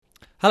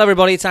Hello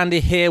everybody, it's Andy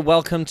here.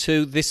 Welcome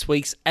to this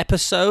week's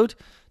episode.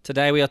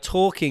 Today we are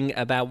talking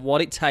about what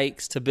it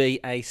takes to be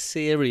a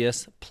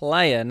serious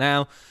player.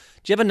 Now,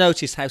 do you ever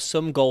notice how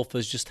some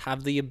golfers just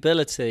have the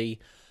ability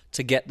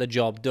to get the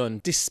job done?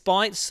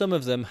 Despite some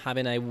of them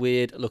having a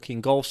weird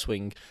looking golf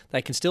swing,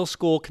 they can still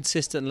score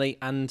consistently,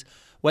 and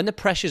when the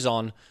pressure's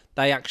on,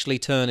 they actually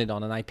turn it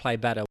on and they play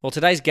better. Well,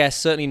 today's guest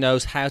certainly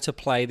knows how to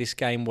play this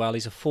game well.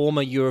 He's a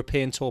former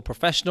European Tour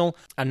professional,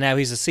 and now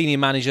he's a senior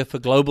manager for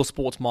global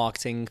sports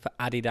marketing for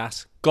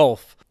Adidas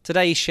Golf.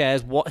 Today he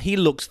shares what he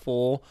looks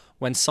for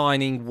when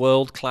signing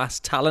world-class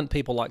talent,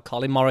 people like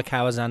Collin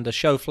Morikawa, Xander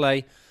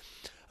Schauffele,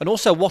 and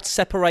also what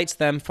separates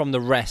them from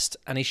the rest.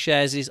 And he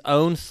shares his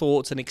own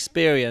thoughts and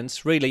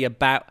experience really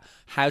about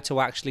how to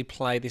actually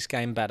play this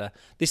game better.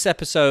 This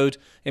episode,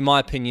 in my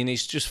opinion,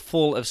 is just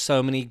full of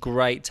so many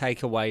great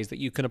takeaways that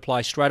you can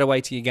apply straight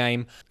away to your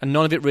game, and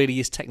none of it really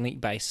is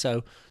technique based.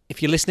 So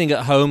if you're listening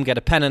at home, get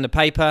a pen and a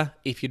paper.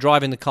 If you're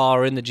driving the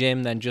car or in the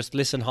gym, then just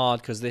listen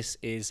hard, because this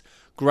is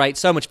great,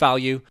 so much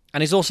value.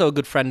 And he's also a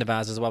good friend of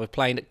ours as well. We've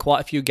played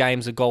quite a few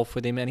games of golf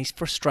with him, and he's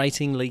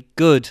frustratingly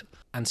good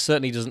and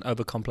certainly doesn't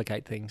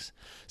overcomplicate things.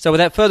 So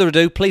without further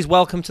ado, please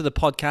welcome to the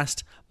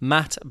podcast,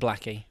 Matt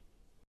Blackie.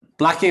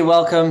 Blackie,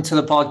 welcome to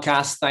the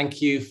podcast.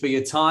 Thank you for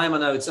your time. I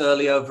know it's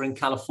early over in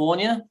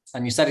California,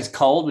 and you said it's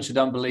cold, which I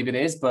don't believe it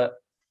is, but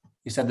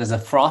you said there's a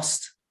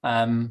frost.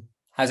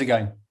 How's it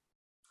going?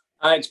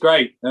 It's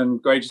great,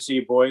 and great to see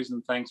you boys,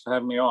 and thanks for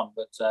having me on.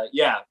 But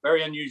yeah,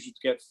 very unusual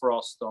to get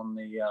frost on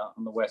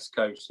the west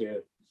coast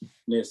here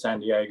near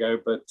San Diego,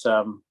 but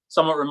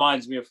somewhat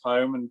reminds me of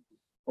home and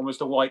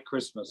almost a white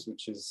Christmas,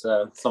 which is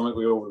something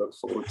we all look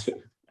forward to.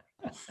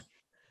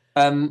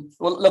 Well,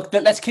 look,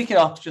 let's kick it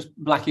off. Just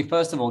Blackie,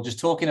 first of all, just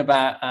talking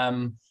about,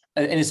 in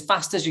as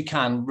fast as you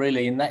can,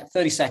 really, in that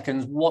 30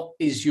 seconds, what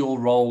is your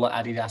role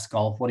at Adidas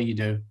Golf? What do you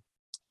do?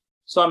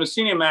 So I'm a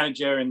senior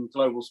manager in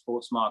global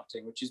sports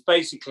marketing, which is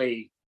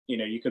basically,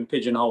 you can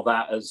pigeonhole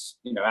that as,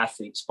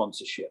 athlete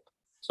sponsorship.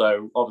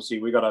 So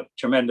obviously we've got a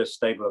tremendous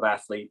stable of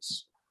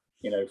athletes,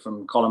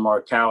 from Collin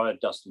Morikawa,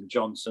 Dustin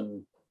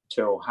Johnson,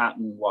 Tyrrell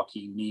Hatton,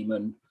 Joaquin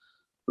Niemann,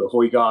 the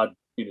Højgaard,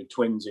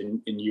 twins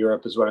in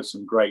Europe, as well as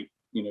some great,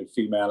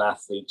 female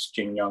athletes,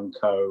 Jin Young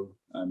Ko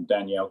and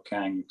Danielle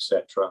Kang,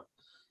 etc.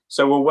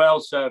 So we're well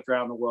served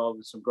around the world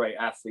with some great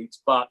athletes,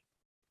 but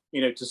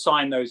to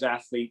sign those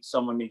athletes,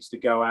 someone needs to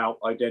go out,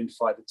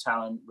 identify the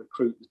talent,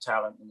 recruit the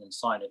talent, and then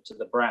sign it to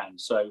the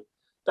brand. So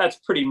that's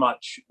pretty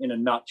much, in a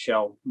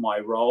nutshell, my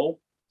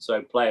role.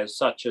 So players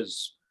such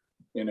as,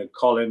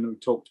 Collin, we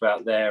talked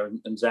about there,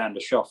 and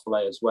Xander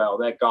Schauffele as well.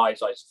 They're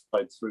guys I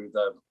followed through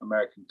the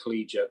American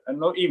Collegiate, and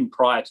not even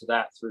prior to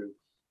that through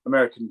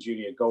American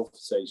Junior Golf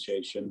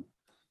Association.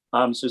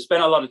 So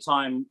spent a lot of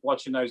time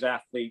watching those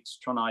athletes,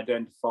 trying to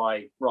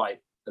identify, right,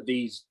 are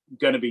these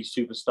going to be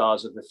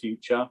superstars of the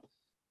future?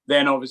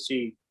 Then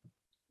obviously,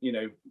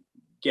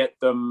 get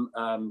them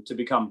to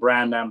become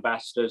brand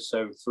ambassadors.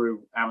 So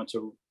through amateur,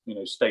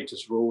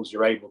 status rules,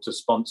 you're able to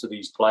sponsor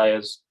these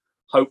players.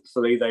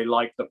 Hopefully they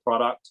like the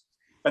product.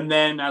 And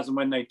then as and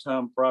when they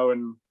turn pro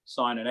and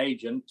sign an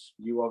agent,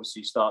 you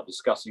obviously start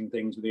discussing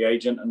things with the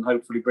agent and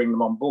hopefully bring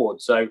them on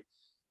board. So,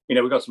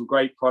 we've got some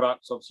great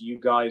products. Obviously you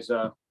guys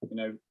are,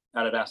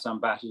 Adidas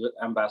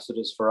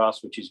ambassadors for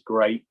us, which is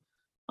great.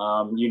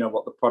 You know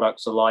what the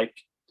products are like.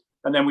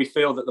 And then we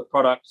feel that the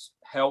products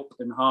help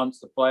enhance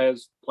the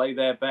players play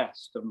their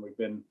best. And we've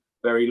been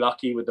very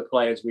lucky with the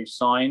players we've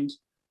signed,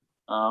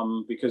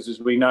 because as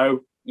we know,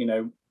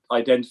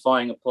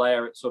 identifying a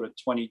player at sort of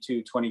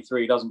 22,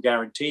 23 doesn't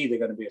guarantee they're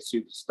going to be a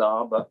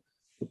superstar. But,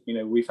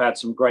 we've had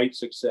some great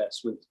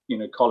success with,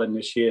 Collin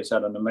this year has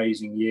had an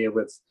amazing year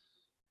with,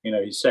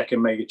 his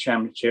second major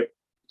championship.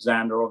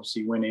 Xander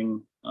obviously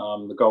winning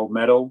the gold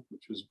medal,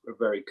 which was a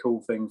very cool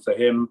thing for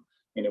him,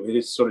 with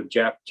his sort of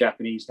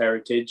Japanese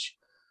heritage.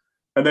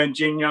 And then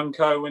Jin Young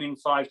Ko winning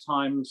 5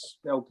 times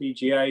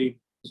LPGA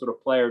sort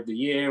of player of the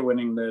year,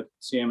 winning the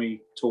CME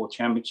Tour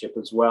Championship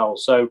as well.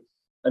 So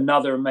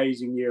another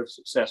amazing year of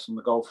success on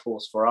the golf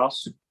course for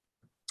us.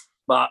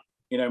 But,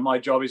 my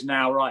job is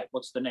now, right,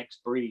 what's the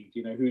next breed?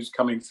 Who's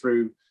coming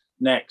through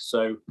next?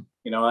 So,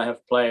 I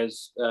have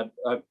players,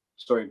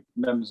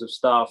 members of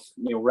staff,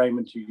 Neil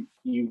Raymond, who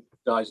you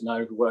guys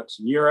know, who works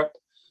in Europe,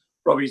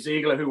 Robbie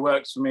Ziegler, who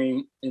works for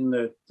me in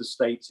the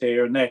States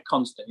here, and they're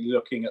constantly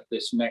looking at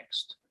this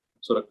next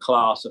sort of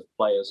class of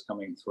players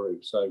coming through.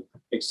 So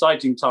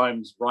exciting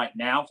times right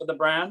now for the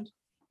brand,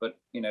 but,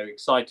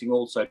 exciting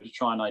also to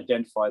try and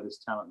identify this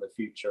talent in the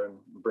future and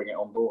bring it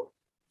on board.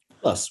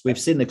 Plus, we've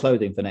seen the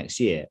clothing for next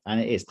year, and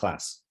it is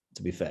class,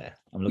 to be fair.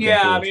 I'm looking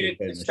forward to it.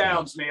 It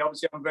astounds me.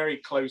 Obviously, I'm very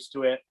close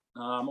to it.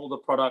 All the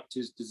product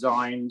is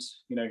designed,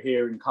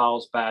 here in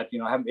Carlsbad.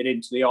 I haven't been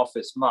into the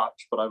office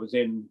much, but I was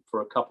in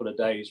for a couple of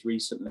days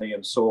recently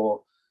and saw,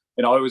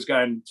 I always go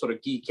and sort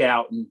of geek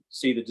out and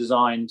see the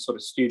design sort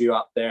of studio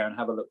up there and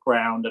have a look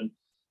around, and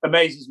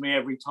amazes me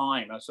every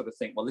time. I sort of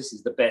think, well, this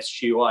is the best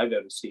shoe I've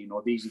ever seen,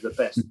 or these are the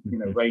best,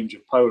 range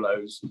of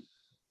polos.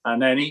 And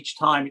then each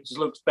time it just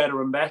looks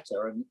better and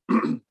better. And,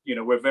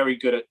 we're very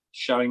good at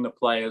showing the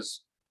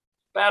players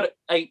about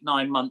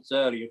 8-9 months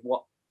early of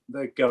what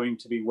they're going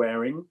to be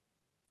wearing.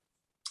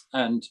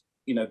 And,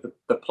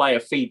 the player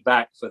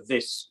feedback for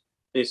this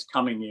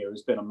coming year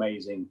has been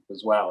amazing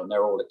as well. And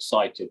they're all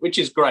excited, which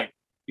is great,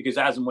 because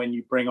as and when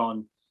you bring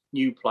on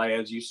new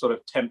players, you sort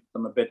of tempt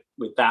them a bit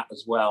with that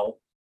as well.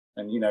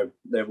 And,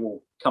 they're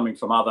all coming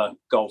from other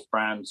golf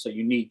brands. So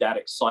you need that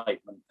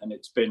excitement. And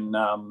it's been,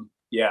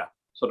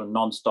 sort of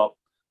nonstop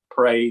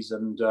praise.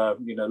 And, a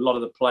lot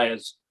of the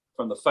players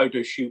from the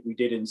photo shoot we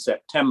did in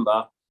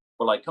September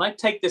were like, can I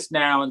take this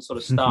now and sort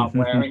of start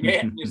wearing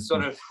it? And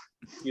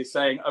you're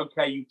saying,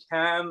 okay, you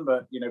can,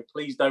 but,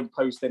 please don't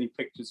post any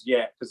pictures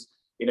yet, because,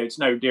 it's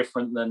no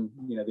different than,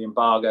 the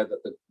embargo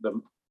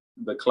that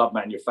the club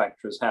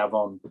manufacturers have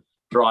on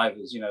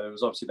drivers. There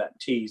was obviously that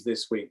tease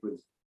this week with,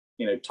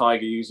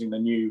 Tiger using the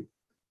new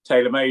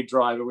TaylorMade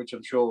driver, which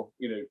I'm sure,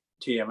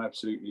 TM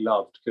absolutely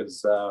loved,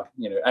 because,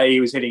 he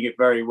was hitting it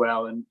very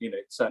well, and,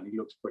 it certainly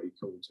looks pretty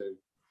cool too.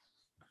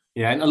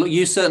 Yeah, and look,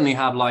 you certainly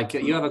have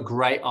you have a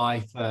great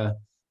eye for,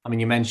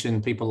 you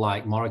mentioned people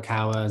like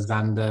Morikawa,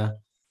 Xander.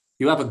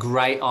 You have a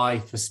great eye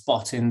for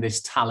spotting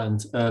this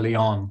talent early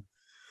on.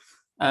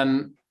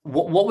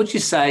 What would you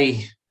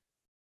say,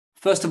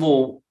 first of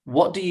all,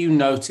 what do you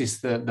notice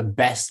the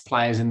best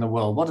players in the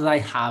world? What do they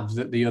have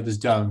that the others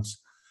don't?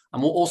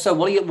 And also,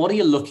 what are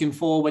you looking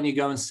for when you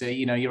go and see,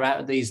 you're out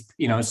at these,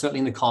 certainly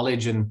in the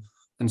college and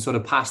sort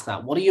of past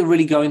that, what are you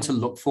really going to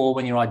look for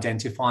when you're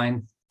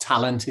identifying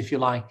talent, if you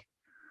like?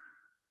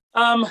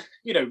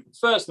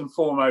 First and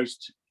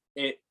foremost,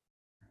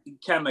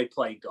 can they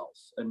play golf?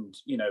 And,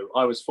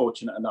 I was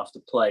fortunate enough to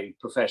play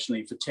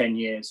professionally for 10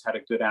 years, had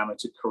a good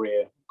amateur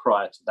career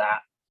prior to that.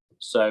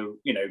 So,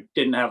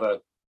 didn't have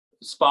a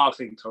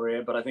sparkling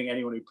career, but I think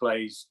anyone who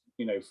plays,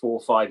 4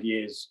 or 5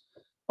 years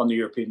on the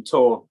European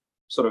Tour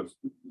sort of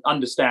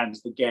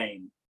understands the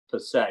game per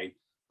se.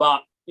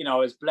 But, I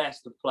was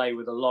blessed to play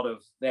with a lot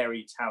of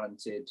very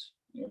talented,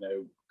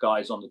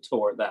 guys on the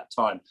tour at that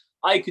time.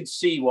 I could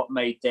see what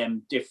made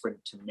them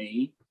different to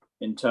me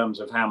in terms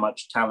of how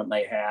much talent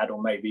they had,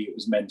 or maybe it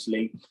was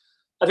mentally.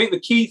 I think the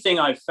key thing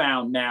I've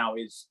found now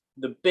is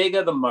the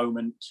bigger the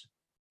moment,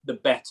 the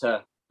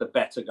better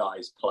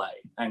guys play,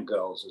 and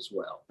girls as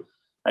well.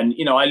 And,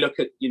 I look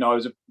at, I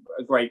was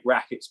a great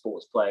racket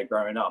sports player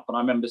growing up, and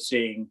I remember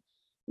seeing,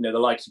 the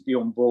likes of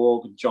Bjorn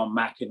Borg and John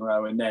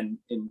McEnroe, and then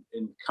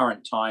in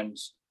current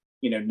times,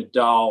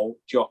 Nadal,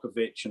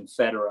 Djokovic and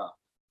Federer.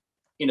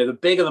 The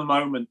bigger the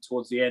moment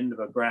towards the end of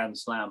a Grand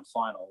Slam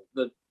final,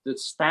 the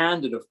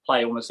standard of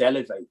play almost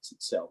elevates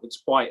itself.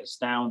 It's quite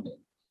astounding.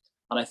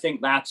 And I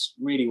think that's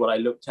really what I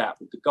looked at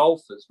with the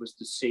golfers, was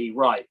to see,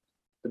 right,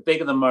 the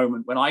bigger the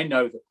moment, when I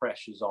know the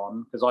pressure's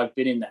on, because I've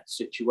been in that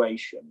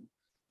situation,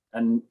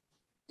 and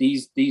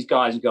these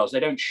guys and girls, they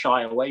don't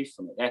shy away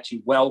from it. They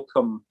actually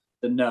welcome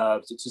the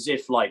nerves. It's as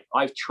if, like,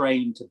 I've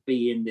trained to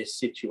be in this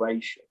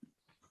situation.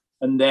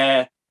 And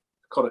their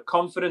kind of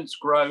confidence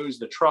grows,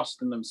 the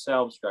trust in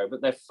themselves grow,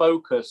 but their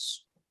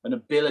focus and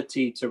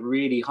ability to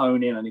really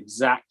hone in on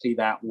exactly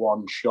that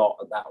one shot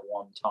at that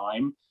one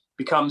time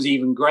becomes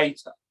even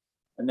greater.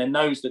 And then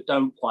those that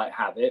don't quite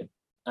have it,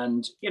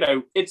 and,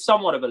 it's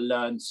somewhat of a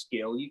learned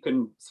skill. You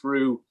can,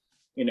 through,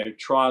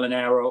 trial and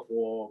error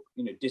or,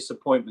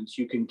 disappointments,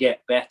 you can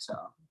get better,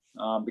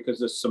 because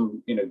there's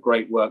some,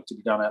 great work to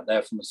be done out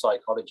there from a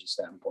psychology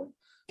standpoint.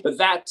 But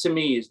that, to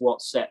me, is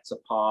what sets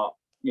apart,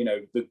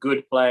 the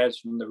good players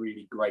from the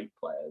really great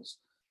players.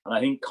 And I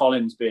think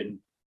Colin's been,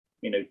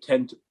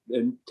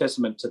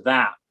 testament to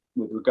that,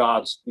 with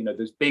regards,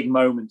 those big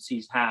moments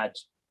he's had,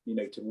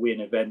 to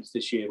win events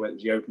this year, whether it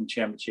was the Open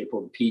Championship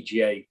or the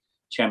PGA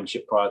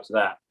Championship prior to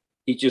that.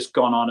 He's just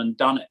gone on and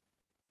done it.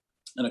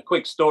 And a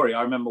quick story,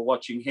 I remember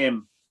watching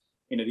him,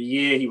 the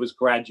year he was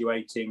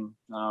graduating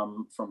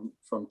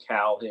from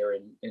Cal here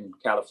in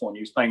California.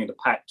 He was playing in the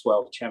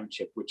Pac-12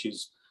 Championship, which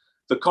is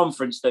the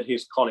conference that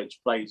his college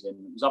plays in.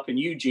 It was up in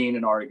Eugene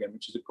in Oregon,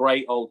 which is a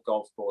great old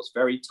golf course,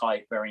 very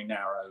tight, very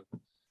narrow.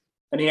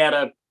 And he had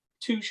a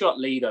 2-shot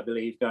lead, I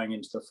believe, going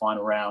into the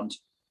final round.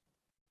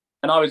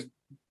 And I was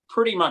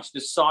pretty much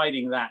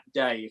deciding that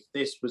day if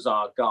this was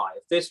our guy,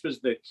 if this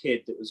was the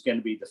kid that was going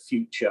to be the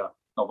future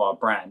of our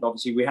brand.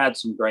 Obviously, we had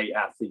some great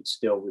athletes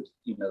still with,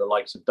 the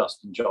likes of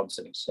Dustin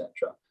Johnson, etc.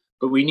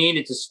 But we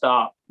needed to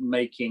start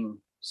making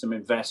some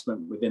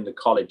investment within the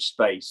college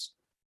space.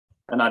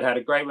 And I'd had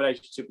a great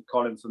relationship with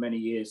Colin for many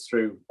years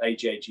through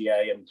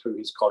AJGA and through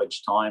his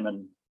college time.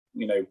 And,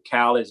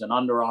 Cal is an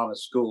Under Armour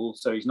school,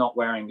 so he's not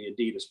wearing the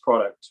Adidas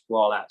product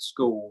while at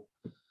school.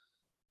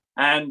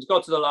 And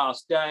got to the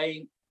last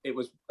day. It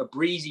was a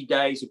breezy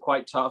day, so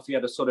quite tough. He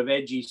had a sort of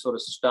edgy sort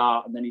of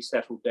start, and then he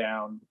settled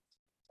down.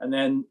 And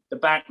then the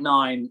back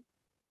nine,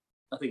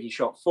 I think he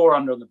shot 4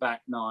 under on the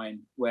back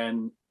nine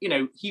when,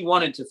 he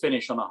wanted to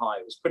finish on a high.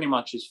 It was pretty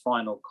much his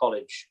final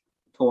college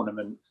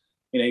tournament.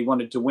 He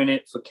wanted to win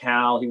it for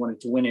Cal. He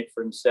wanted to win it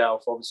for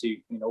himself.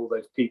 Obviously, all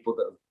those people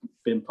that have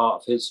been part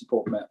of his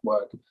support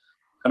network.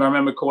 And I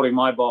remember calling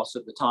my boss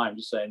at the time,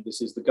 just saying,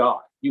 this is the guy.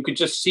 You could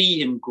just see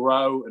him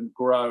grow and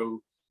grow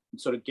and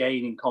sort of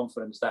gaining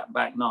confidence that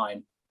back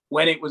nine.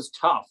 when it was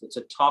tough. It's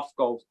a tough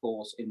golf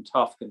course in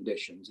tough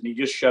conditions, and he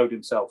just showed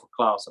himself a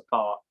class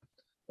apart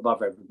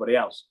above everybody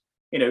else.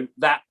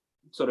 That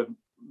sort of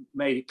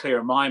made it clear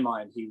in my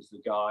mind he was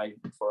the guy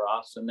for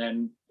us. And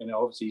then,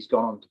 obviously he's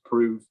gone on to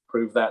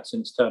prove that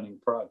since turning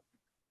pro.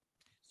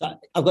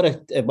 I've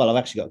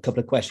actually got a couple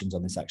of questions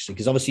on this, actually,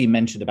 because obviously you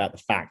mentioned about the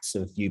facts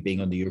of you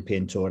being on the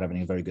European Tour and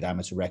having a very good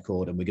amateur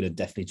record, and we're going to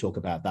definitely talk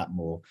about that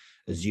more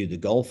as you, the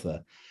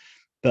golfer.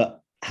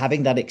 But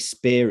having that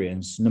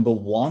experience, number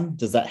one,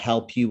 does that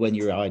help you when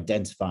you're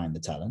identifying the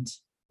talent?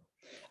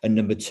 And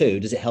number two,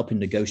 does it help in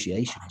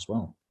negotiation as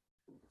well?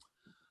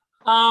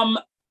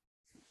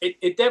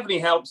 It definitely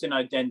helps in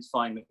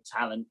identifying the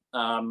talent.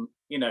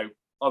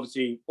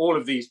 Obviously all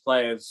of these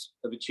players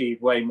have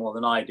achieved way more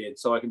than I did.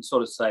 So I can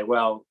sort of say,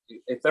 well,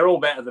 if they're all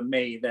better than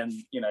me, then,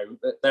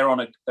 they're on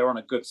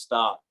a good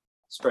start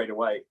straight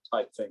away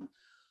type thing.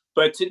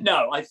 But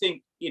no, I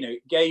think,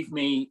 it gave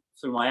me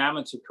through my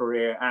amateur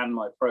career and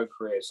my pro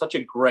career, such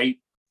a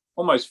great,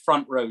 almost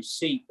front row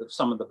seat of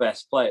some of the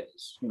best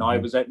players. I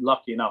was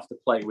lucky enough to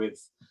play with,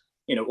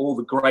 all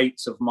the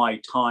greats of my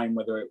time,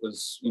 whether it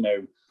was,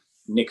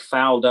 Nick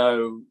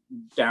Faldo,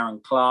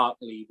 Darren Clarke,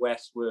 Lee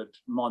Westwood,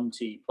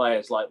 Monty,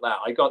 players like that.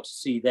 I got to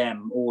see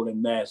them all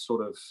in their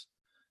sort of,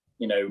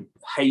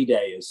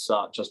 heyday as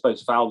such. I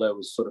suppose Faldo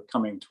was sort of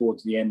coming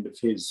towards the end of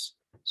his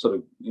sort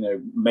of,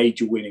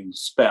 major winning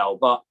spell,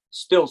 but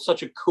still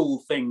such a cool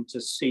thing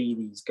to see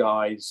these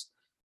guys,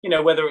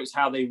 whether it's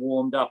how they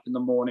warmed up in the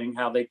morning,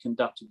 how they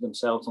conducted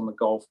themselves on the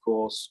golf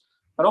course,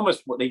 and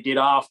almost what they did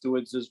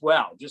afterwards as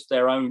well, just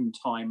their own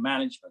time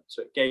management.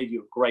 So it gave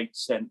you a great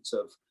sense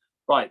of,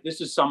 right,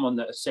 this is someone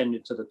that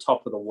ascended to the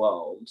top of the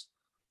world.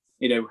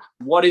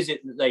 What is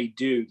it that they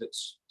do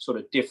that's sort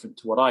of different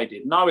to what I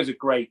did? And I was a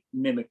great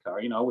mimicker.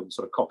 I wouldn't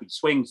sort of copy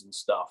swings and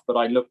stuff, but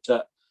I looked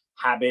at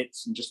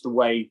habits and just the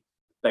way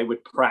they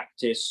would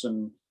practice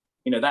and,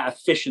 that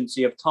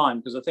efficiency of time.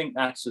 Because I think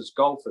that's, as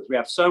golfers, we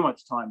have so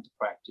much time to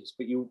practice,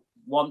 but you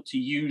want to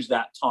use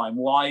that time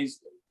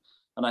wisely.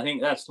 And I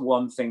think that's the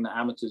one thing that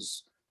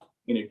amateurs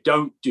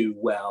don't do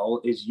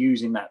well, is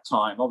using that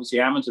time. Obviously,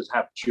 amateurs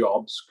have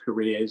jobs,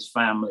 careers,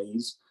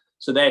 families,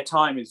 so their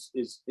time is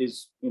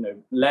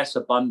less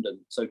abundant.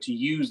 So to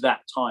use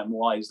that time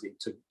wisely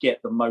to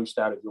get the most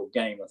out of your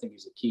game, I think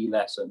is a key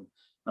lesson.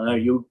 I know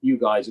you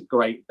guys are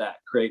great at that,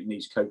 creating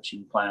these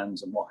coaching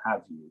plans and what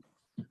have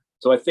you.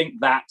 So I think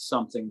that's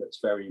something that's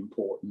very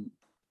important.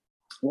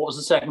 What was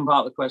the second part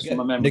of the question?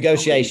 My memory.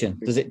 Negotiation.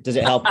 Does it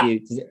help you?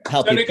 Does it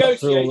help you?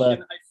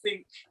 Negotiation, I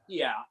think,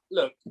 yeah.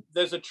 Look,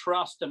 there's a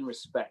trust and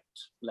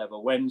respect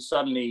level when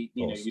suddenly,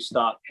 you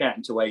start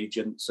chatting to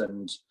agents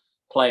and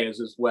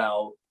players as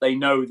well. They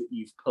know that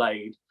you've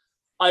played.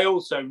 I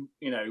also,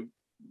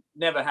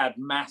 never had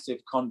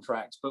massive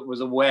contracts, but was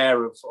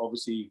aware of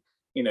obviously,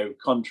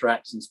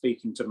 contracts and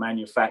speaking to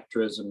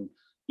manufacturers. And,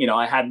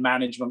 I had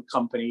management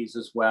companies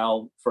as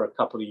well for a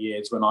couple of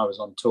years when I was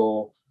on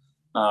tour.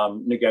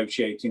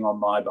 Negotiating on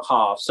my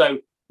behalf. So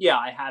yeah,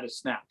 I had a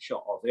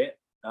snapshot of it.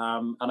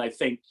 And I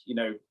think,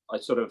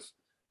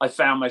 I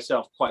found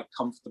myself quite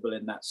comfortable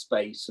in that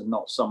space and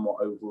not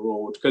somewhat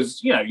overawed,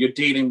 because, you're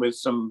dealing with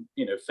some,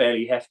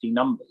 fairly hefty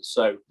numbers.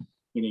 So,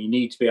 you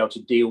need to be able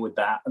to deal with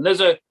that. And there's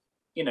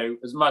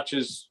as much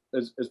as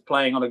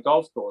playing on a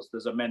golf course,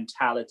 there's a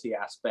mentality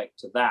aspect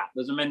to that.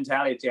 There's a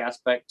mentality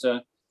aspect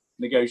to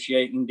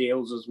negotiating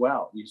deals as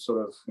well. You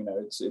sort of,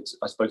 it's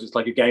I suppose it's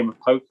like a game of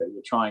poker.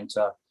 You're trying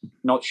to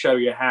not show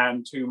your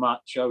hand too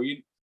much. Oh,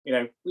 we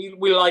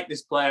like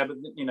this player, but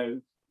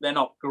they're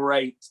not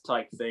great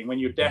type thing. When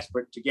you're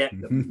desperate to get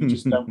them, you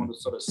just don't want to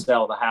sort of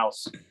sell the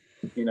house,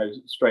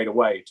 straight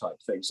away type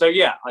thing. So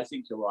yeah, I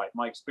think you're right.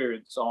 My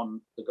experience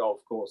on the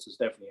golf course has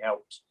definitely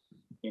helped,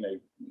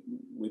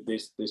 with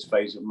this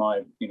phase of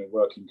my,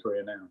 working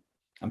career now.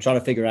 I'm trying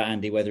to figure out,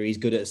 Andy, whether he's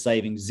good at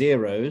saving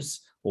zeros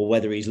or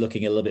whether he's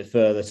looking a little bit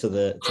further to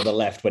the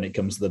left when it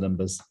comes to the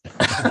numbers.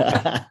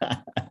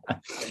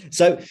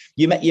 So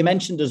you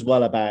mentioned as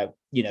well about,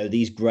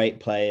 these great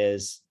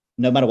players,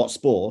 no matter what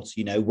sport,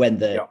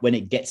 when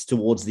it gets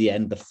towards the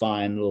end, the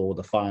final or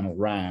the final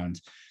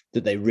round,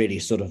 that they really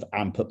sort of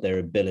amp up their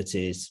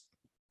abilities.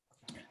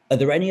 Are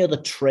there any other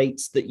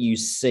traits that you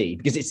see?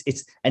 Because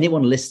it's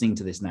anyone listening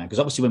to this now, because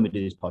obviously when we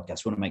do this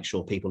podcast, we want to make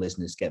sure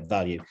listeners get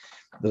value.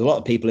 There's a lot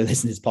of people who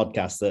listen to this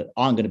podcast that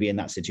aren't going to be in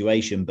that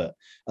situation, but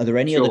are there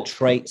any other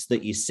traits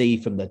that you see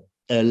from the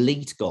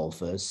elite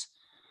golfers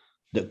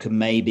that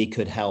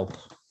could help?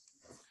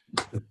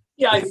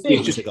 Yeah, I think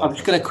I'm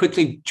just going to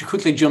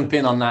quickly jump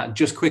in on that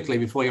just quickly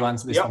before you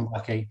answer this one,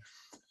 Becky.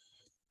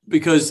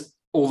 Because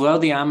although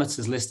the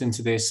amateurs listening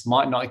to this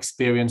might not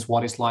experience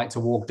what it's like to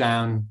walk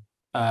down,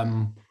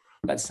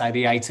 let's say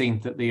the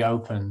 18th at the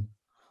Open,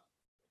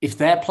 if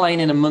they're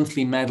playing in a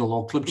monthly medal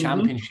or club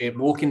championship,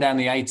 walking down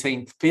the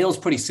 18th feels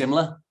pretty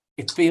similar.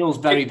 It feels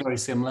very, very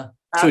similar.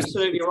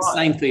 Absolutely so right. The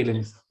same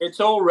feelings.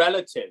 It's all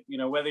relative,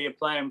 whether you're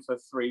playing for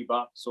 $3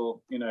 or,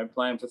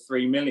 playing for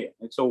 3 million,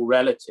 it's all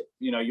relative.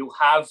 You'll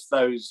have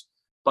those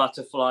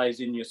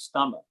butterflies in your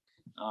stomach.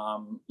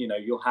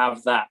 You'll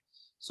have that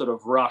sort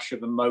of rush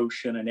of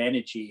emotion and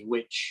energy,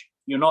 which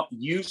you're not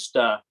used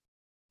to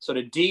sort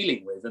of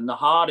dealing with. And the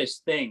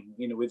hardest thing,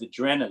 with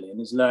adrenaline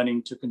is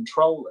learning to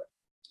control it.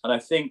 And I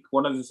think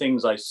one of the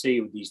things I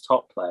see with these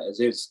top players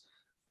is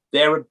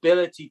their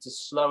ability to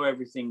slow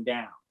everything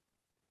down.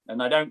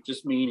 And I don't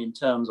just mean in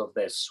terms of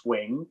their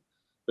swing,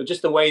 but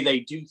just the way they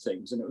do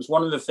things. And it was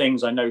one of the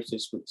things I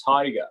noticed with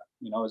Tiger.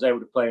 I was able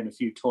to play in a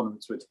few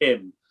tournaments with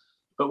him.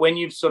 But when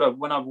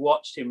I've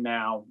watched him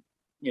now,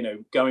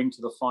 going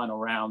to the final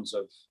rounds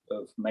of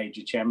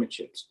major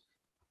championships,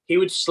 he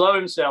would slow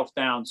himself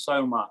down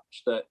so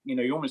much that,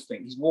 you almost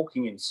think he's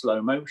walking in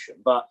slow motion.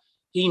 But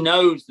he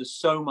knows there's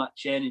so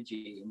much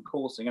energy in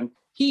coursing, and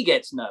he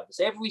gets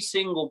nervous. Every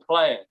single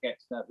player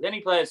gets nervous.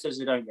 Any player says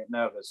they don't get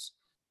nervous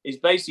is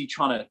basically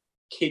trying to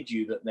kid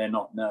you that they're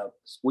not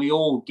nervous. We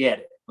all get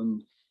it.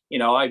 And,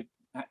 I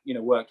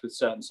worked with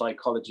certain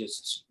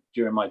psychologists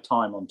during my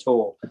time on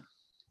tour.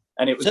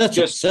 And it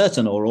was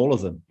certain or all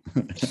of them.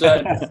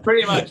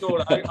 Pretty much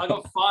all. I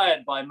got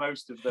fired by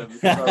most of them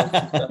because I was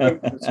a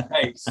hopeless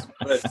case,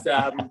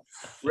 but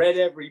read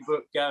every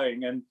book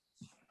going. And,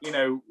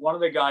 one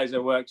of the guys I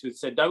worked with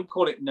said, don't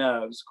call it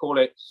nerves, call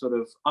it sort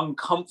of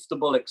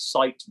uncomfortable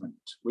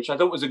excitement, which I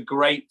thought was a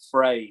great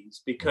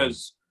phrase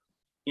because,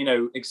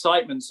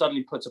 excitement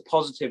suddenly puts a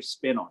positive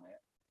spin on it.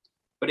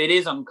 But it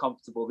is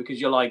uncomfortable because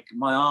you're like,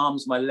 my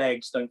arms, my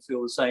legs don't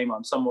feel the same.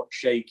 I'm somewhat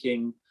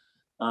shaking.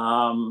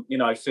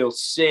 I feel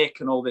sick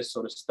and all this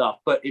sort of stuff.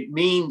 But it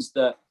means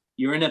that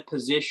you're in a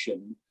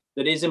position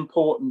that is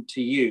important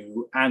to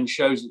you and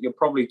shows that you're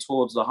probably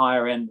towards the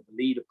higher end of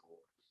the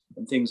leaderboard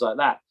and things like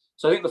that.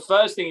 So I think the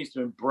first thing is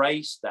to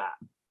embrace that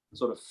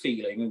sort of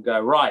feeling and go,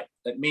 right,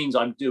 that means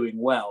I'm doing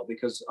well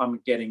because I'm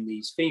getting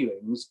these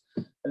feelings.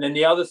 And then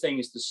the other thing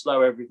is to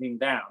slow everything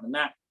down. And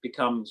that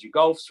becomes your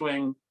golf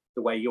swing,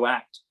 the way you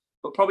act,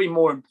 but probably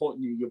more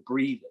importantly, your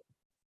breathing.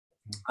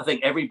 I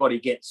think everybody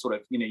gets sort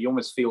of, you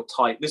almost feel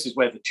tight. This is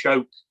where the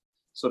choke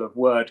sort of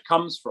word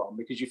comes from,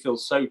 because you feel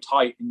so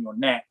tight in your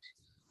neck.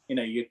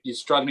 You're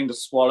struggling to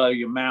swallow,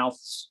 your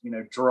mouth's,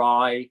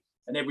 dry.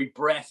 And every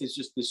breath is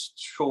just this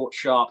short,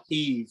 sharp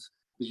heave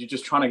because you're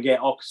just trying to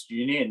get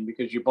oxygen in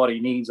because your body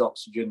needs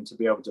oxygen to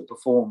be able to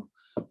perform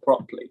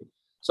properly.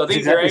 So I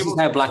think this is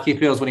how Blackie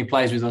feels when he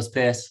plays with us,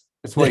 Pierce.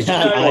 That's what he's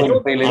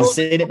I've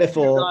seen it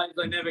before. Guys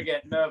I never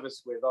get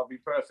nervous with, I'll be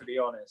perfectly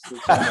honest.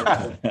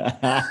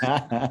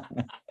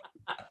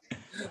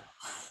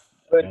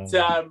 But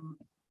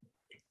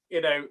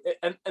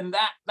and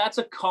that's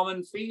a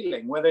common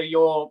feeling, whether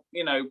you're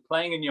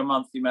playing in your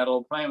monthly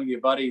medal, playing with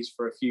your buddies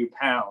for a few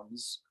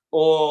pounds,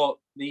 or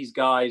these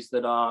guys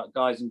that are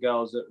guys and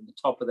girls at the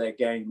top of their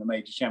game, the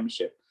major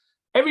championship.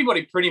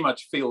 Everybody pretty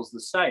much feels the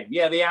same.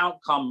 Yeah, the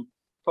outcome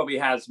probably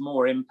has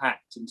more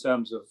impact in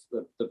terms of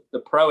the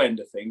pro end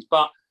of things,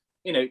 but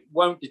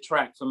won't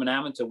detract from an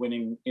amateur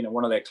winning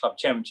one of their club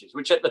championships,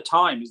 which at the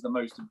time is the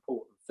most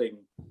important thing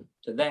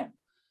to them.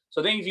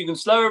 So I think if you can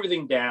slow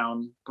everything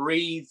down,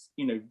 breathe,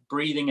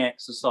 breathing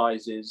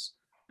exercises,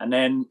 and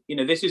then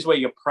this is where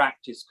your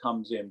practice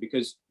comes in,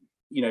 because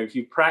if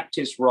you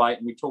practice right,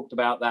 and we talked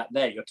about that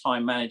there, your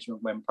time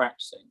management when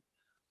practicing.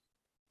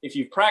 If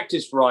you've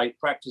practiced right,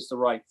 practice the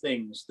right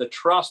things, the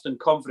trust and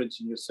confidence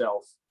in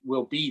yourself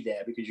will be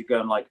there because you're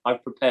going like,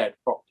 I've prepared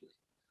properly.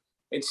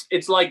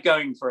 It's like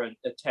going for a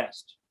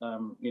test.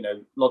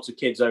 Lots of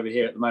kids over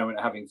here at the moment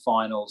are having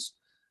finals,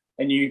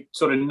 and you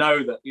sort of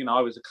know that,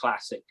 I was a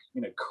classic,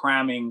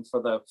 cramming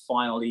for the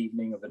final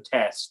evening of a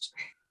test,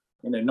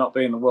 not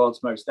being the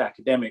world's most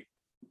academic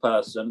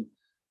person.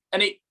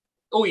 And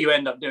all you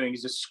end up doing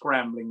is just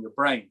scrambling your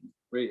brain,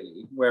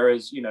 really.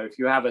 Whereas, if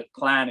you have a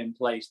plan in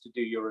place to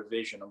do your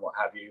revision and what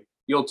have you,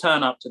 you'll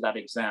turn up to that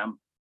exam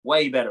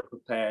way better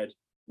prepared,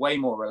 way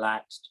more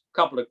relaxed, a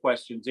couple of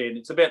questions in.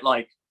 It's a bit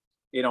like,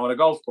 on a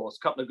golf course,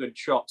 a couple of good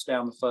shots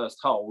down the first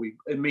hole, we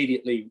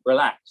immediately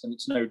relax, and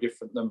it's no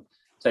different than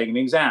taking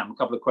an exam. A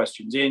couple of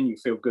questions in, you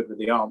feel good with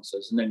the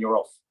answers, and then you're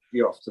off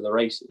to the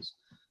races.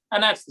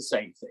 And that's the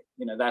same thing.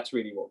 That's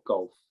really what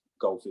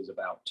golf is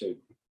about too.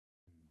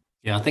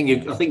 Yeah, I think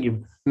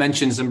you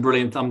mentioned some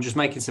brilliant. I'm just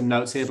making some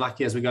notes here,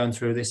 Blackie, as we're going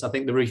through this. I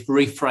think the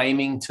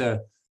reframing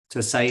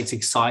to say it's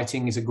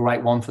exciting is a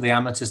great one for the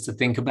amateurs to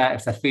think about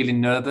if they're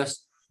feeling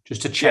nervous,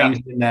 just to change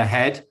it in their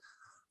head,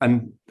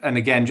 and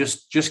again,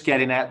 just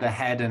getting out their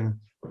head and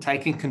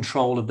taking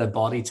control of their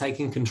body,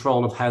 taking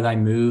control of how they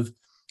move.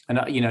 And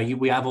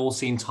we have all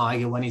seen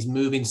Tiger when he's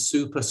moving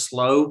super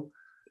slow.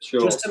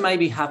 Sure. Just to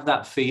maybe have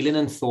that feeling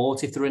and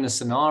thought, if they're in a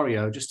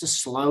scenario, just to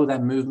slow their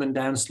movement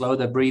down, slow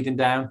their breathing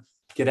down,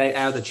 get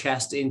out of the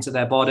chest into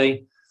their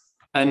body.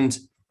 And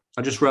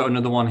I just wrote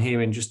another one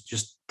here in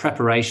just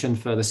preparation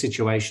for the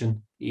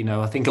situation.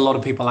 I think a lot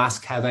of people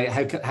ask how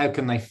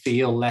can they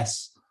feel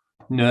less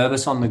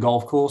nervous on the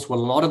golf course? Well,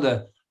 a lot of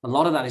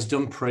that is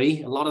done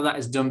a lot of that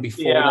is done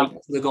before they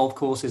get to the golf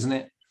course, isn't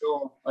it?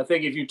 Sure. I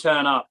think if you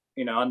turn up,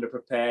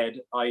 underprepared,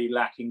 i.e.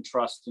 lacking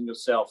trust in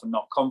yourself and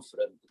not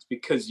confident, it's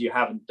because you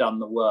haven't done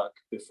the work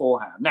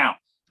beforehand. Now,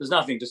 there's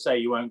nothing to say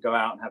you won't go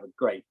out and have a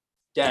great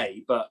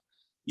day, but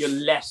you're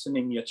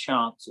lessening your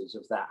chances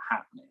of that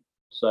happening.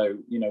 So,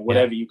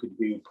 whatever you could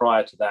do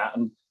prior to that.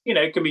 And,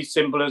 it can be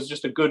simple as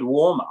just a good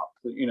warm up.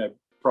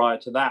 Prior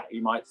to that,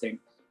 you might think,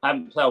 I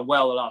haven't played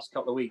well the last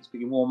couple of weeks, but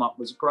your warm up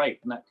was great.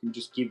 And that can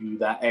just give you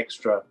that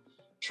extra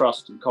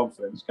trust and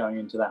confidence going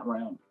into that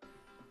round.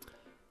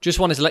 Just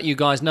wanted to let you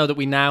guys know that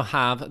we now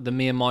have the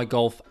Me and My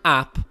Golf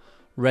app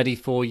ready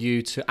for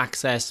you to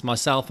access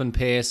myself and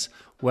Pierce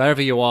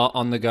wherever you are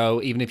on the go,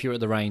 even if you're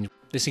at the range.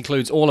 This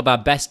includes all of our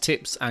best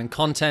tips and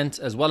content,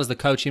 as well as the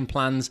coaching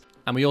plans.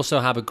 And we also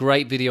have a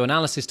great video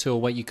analysis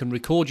tool where you can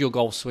record your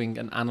golf swing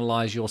and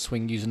analyze your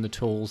swing using the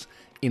tools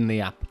in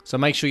the app. So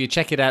make sure you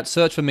check it out.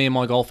 Search for Me and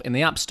My Golf in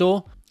the App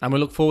Store, and we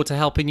look forward to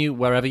helping you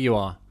wherever you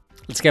are.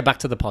 Let's get back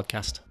to the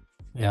podcast.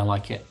 Yeah, I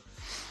like it.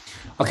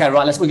 Okay,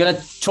 right. We're going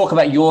to talk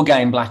about your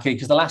game, Blackie,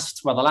 because the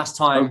last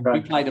time we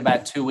played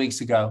about 2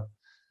 weeks ago,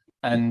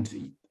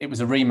 and it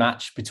was a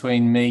rematch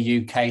between me,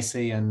 you,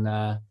 Casey, and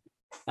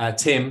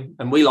Tim,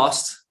 and we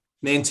lost.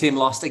 Me and Tim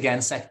lost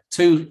again,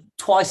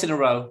 twice in a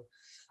row.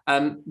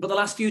 But the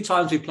last few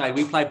times we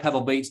played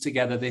Pebble Beach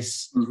together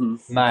this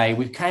May.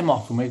 We've came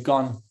off and we've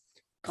gone,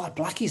 God,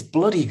 Blackie's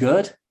bloody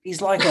good.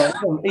 He's like a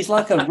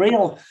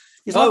real.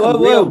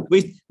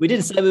 We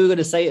didn't say we were going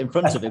to say it in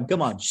front of him.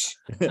 Come on.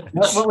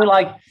 But we're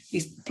like,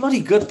 he's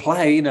bloody good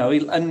player,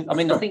 And I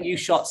mean, I think you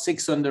shot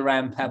 6 under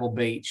around Pebble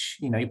Beach.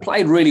 You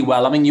played really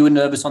well. I mean, you were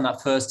nervous on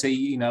that first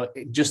tee.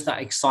 Just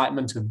that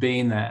excitement of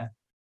being there.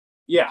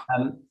 Yeah.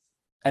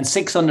 And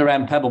 6 under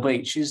around Pebble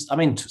Beach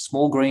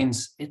small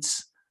greens.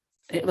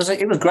 It was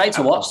great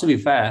to watch, to be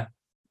fair.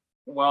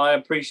 Well, I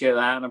appreciate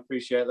that and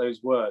appreciate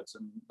those words,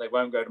 and they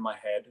won't go to my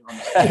head.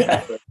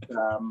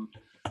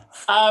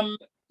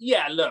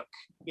 Yeah, look,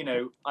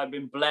 I've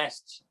been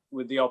blessed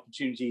with the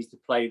opportunities to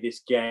play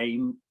this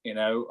game.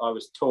 I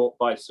was taught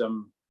by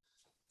some,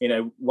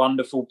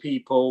 wonderful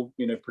people,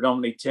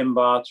 predominantly Tim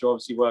Barter,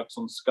 obviously works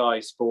on Sky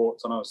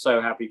Sports, and I was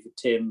so happy for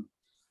Tim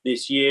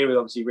this year with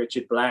obviously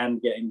Richard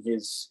Bland getting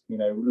his,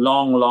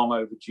 long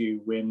overdue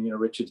win.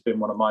 Richard's been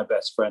one of my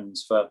best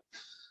friends for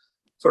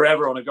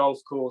forever on a golf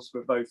course.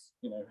 We're both,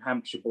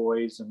 Hampshire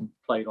boys and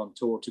played on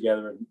tour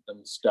together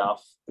and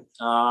stuff.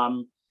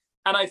 And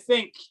I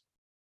think,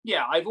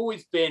 I've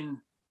always been,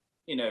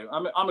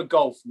 I'm a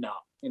golf nut.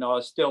 I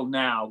still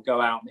now go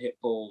out and hit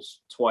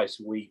balls twice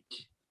a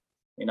week.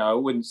 I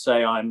wouldn't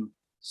say I'm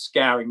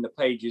scouring the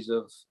pages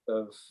of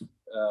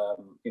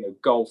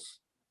golf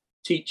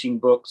teaching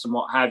books and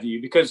what have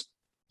you, because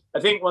I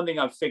think one thing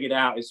I've figured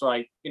out is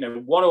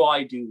what do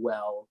I do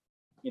well?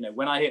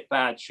 When I hit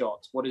bad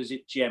shots, what is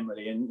it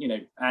generally? And,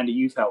 Andy,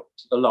 you've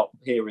helped a lot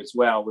here as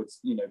well with,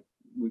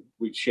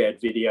 we've shared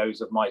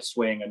videos of my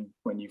swing and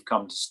when you've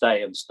come to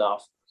stay and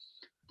stuff.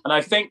 And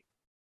I think,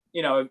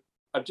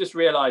 I've just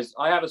realized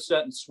I have a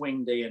certain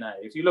swing DNA.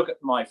 If you look at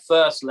my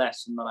first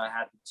lesson that I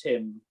had with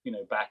Tim,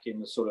 back in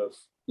the sort of,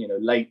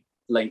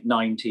 late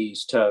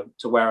 90s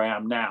to where I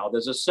am now,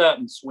 there's a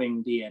certain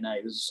swing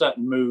DNA. There's a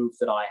certain move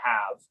that I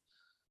have.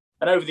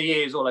 And over the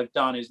years, all I've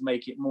done is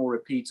make it more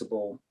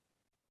repeatable,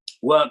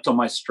 worked on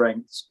my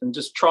strengths and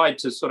just tried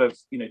to sort of,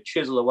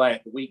 chisel away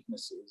at the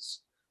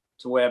weaknesses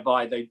to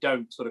whereby they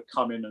don't sort of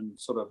come in and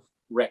sort of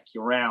wreck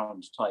your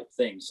round type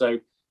thing. So,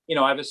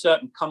 I have a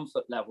certain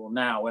comfort level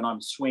now when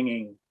I'm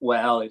swinging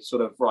well. It's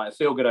sort of, right, I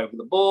feel good over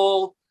the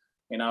ball,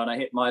 and I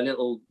hit my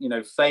little,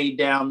 fade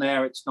down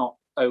there. It's not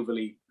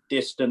overly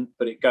distant,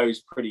 but it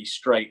goes pretty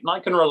straight and I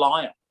can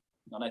rely on it.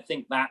 And I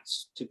think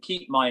that's to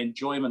keep my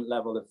enjoyment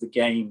level of the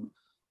game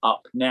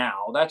up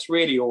now. That's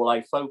really all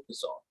I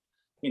focus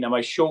on.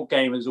 My short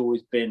game has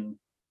always been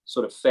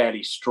sort of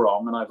fairly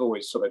strong, and I've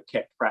always sort of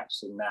kept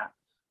practicing that.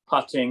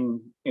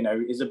 Putting,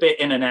 is a bit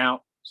in and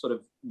out sort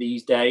of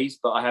these days,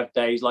 but I have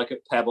days like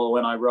at Pebble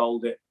when I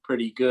rolled it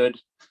pretty good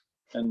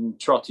and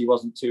Trotty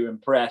wasn't too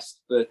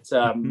impressed, but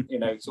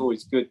it's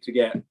always good to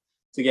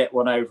get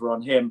one over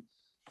on him.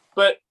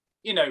 But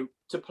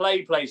to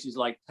play places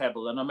like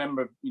Pebble, and I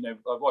remember I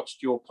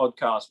watched your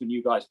podcast when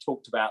you guys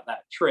talked about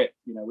that trip,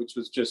 which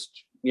was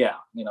just I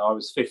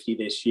was 50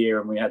 this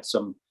year, and we had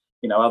some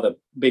other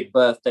big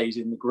birthdays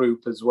in the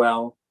group as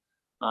well,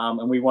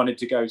 and we wanted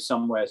to go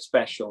somewhere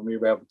special, and we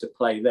were able to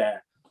play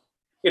there.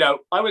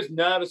 I was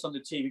nervous on the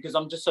tee because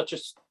I'm just such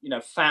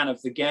a fan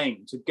of the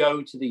game to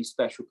go to these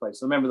special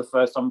places. I remember the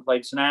first time I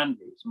played St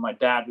Andrews, and my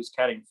dad was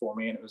caddying for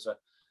me, and it was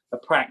a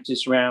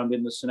practice round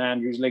in the St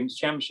Andrews Links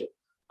Championship.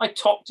 I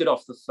topped it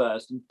off the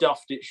first and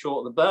duffed it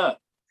short of the bird.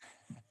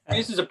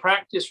 This is a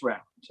practice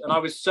round, and I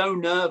was so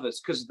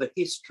nervous because of the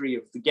history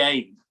of the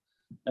game.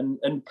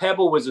 And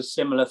Pebble was a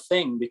similar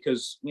thing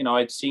because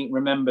I'd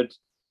remembered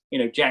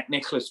Jack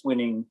Nicklaus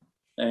winning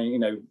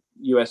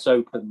US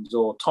Opens,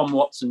 or Tom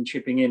Watson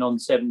chipping in on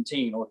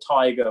 17, or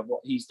Tiger,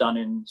 what he's done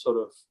in sort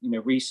of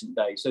recent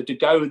days. So to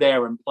go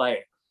there and play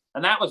it,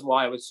 and that was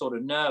why I was sort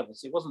of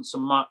nervous. It wasn't so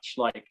much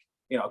like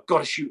I've got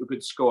to shoot a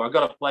good score, I've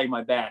got to play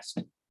my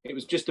best. It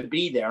was just to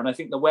be there. And I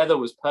think the weather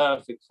was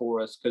perfect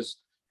for us because,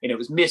 it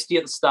was misty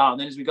at the start.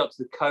 And then as we got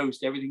to the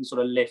coast, everything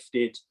sort of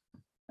lifted.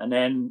 And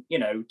then,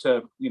 I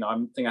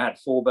think I had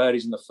 4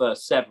 birdies in the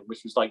first 7,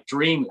 which was like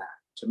dreamland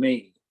to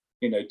me.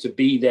 to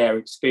be there,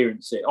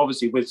 experience it,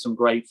 obviously with some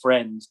great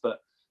friends, but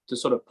to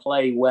sort of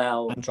play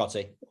well. And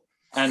Trotty.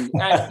 And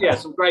yeah,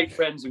 some great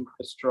friends and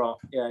Chris Trott.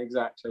 Yeah,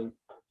 exactly.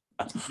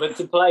 But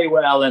to play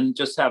well and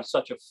just have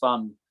such a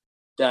fun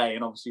day.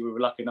 And obviously we were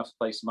lucky enough to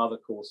play some other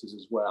courses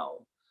as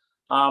well.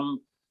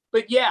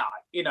 But yeah,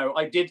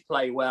 I did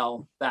play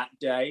well that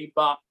day.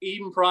 But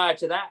even prior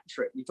to that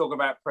trip, you talk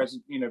about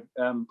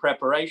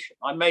preparation.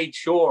 I made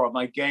sure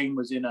my game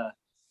was in a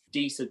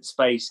decent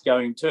space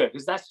going to it,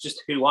 because that's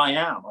just who I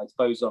am. I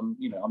suppose I'm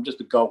just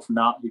a golf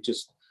nut who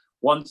just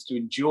wants to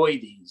enjoy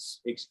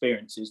these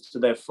experiences to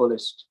their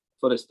fullest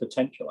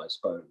potential, I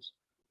suppose.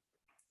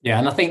 Yeah,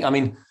 and I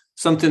think,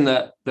 something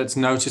that's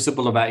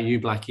noticeable about you,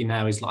 Blackie,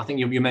 now is, I think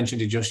you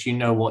mentioned it, just,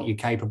 what you're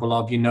capable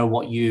of,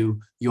 what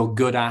you're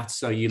good at,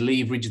 so you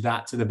leverage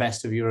that to the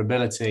best of your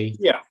ability.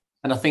 Yeah.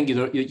 And I think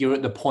you're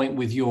at the point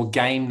with your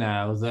game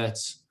now that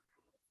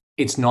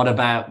it's not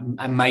about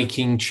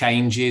making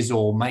changes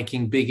or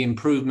making big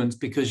improvements,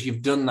 because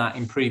you've done that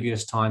in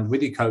previous times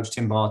with your coach,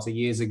 Tim Barter,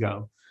 years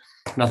ago.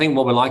 And I think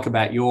what we like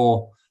about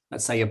your,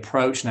 let's say,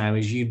 approach now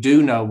is you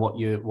do know what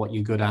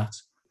you're good at,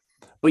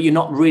 but you're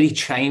not really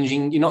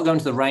changing. You're not going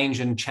to the range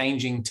and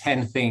changing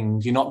 10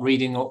 things. You're not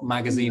reading up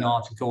magazine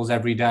articles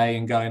every day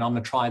and going, I'm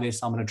going to try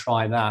this, I'm going to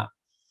try that.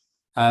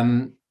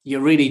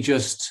 You're really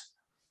just,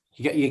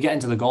 you get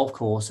into the golf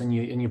course and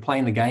you're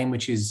playing the game,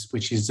 which is.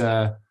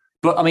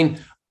 But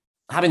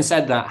having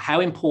said that, how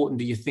important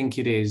do you think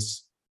it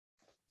is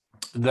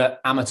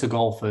that amateur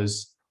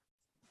golfers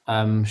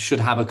should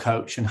have a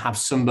coach and have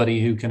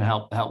somebody who can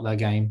help their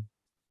game?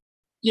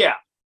 Yeah,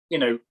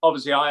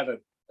 obviously I have a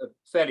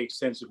fairly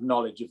extensive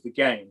knowledge of the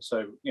game.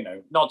 So,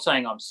 not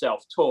saying I'm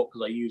self-taught,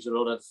 because I use a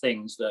lot of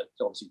things that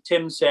obviously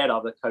Tim said,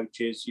 other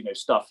coaches,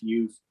 stuff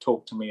you've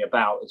talked to me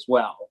about as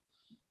well.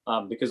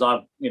 Because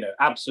I'm,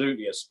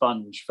 absolutely a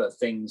sponge for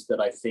things that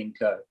I think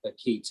are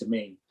key to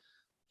me.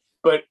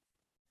 But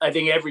I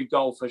think every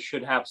golfer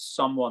should have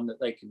someone that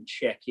they can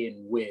check in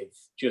with,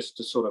 just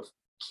to sort of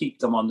keep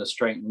them on the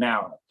straight and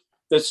narrow.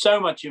 There's so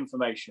much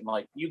information.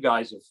 Like, you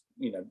guys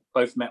have,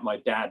 both met my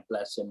dad,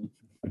 bless him.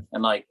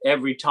 And like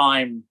every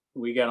time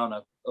we get on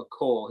a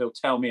call, he'll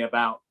tell me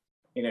about,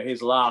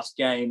 his last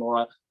game,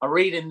 or I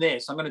read in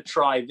this, I'm going to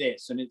try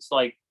this. And it's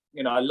like,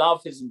 I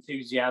love his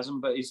enthusiasm,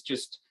 but it's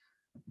just,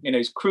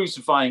 he's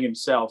crucifying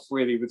himself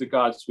really with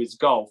regards to his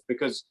golf,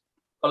 because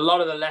a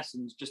lot of the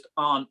lessons just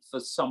aren't for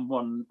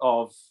someone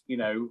of,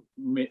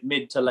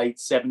 mid to late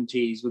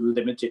 70s with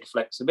limited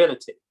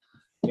flexibility.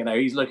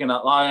 He's looking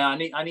at,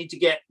 I need to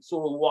get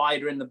sort of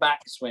wider in the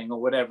backswing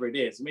or whatever it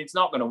is. It's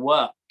not going to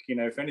work.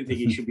 If anything,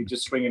 he should be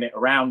just swinging it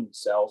around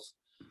himself,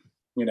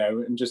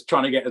 and just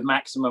trying to get the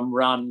maximum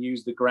run,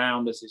 use the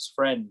ground as his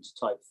friend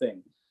type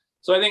thing.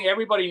 So I think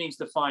everybody needs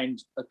to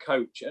find a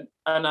coach.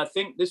 And I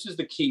think this is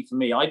the key for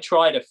me. I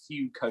tried a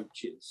few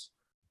coaches,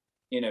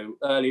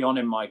 early on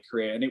in my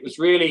career. And it was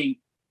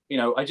really,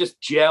 I just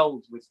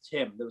gelled with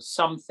Tim. There was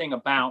something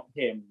about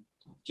him,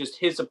 just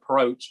his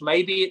approach.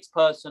 Maybe it's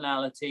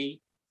personality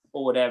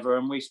or whatever.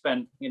 And we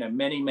spent,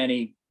 many,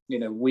 many,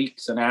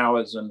 weeks and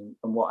hours and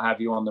what have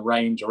you on the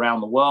range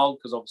around the world,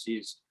 because obviously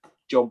his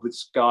job with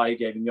Sky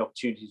gave him the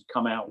opportunity to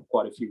come out for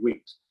quite a few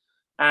weeks.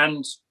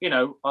 And,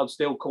 I'll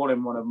still call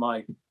him one of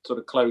my sort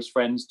of close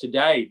friends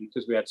today,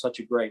 because we had such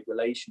a great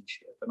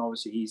relationship. And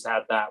obviously he's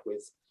had that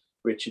with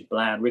Richard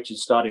Bland. Richard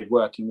started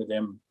working with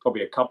him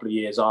probably a couple of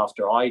years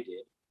after I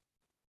did.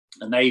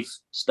 And they've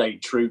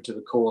stayed true to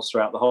the course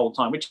throughout the whole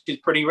time, which is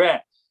pretty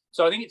rare.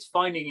 So I think it's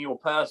finding your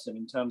person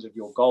in terms of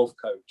your golf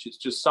coach. It's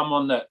just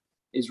someone that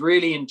is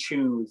really in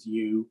tune with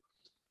you.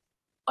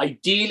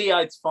 Ideally,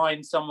 I'd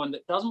find someone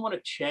that doesn't want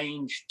to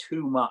change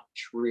too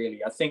much,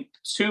 really. I think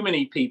too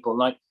many people,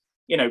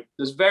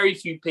 there's very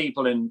few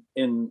people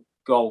in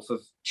golf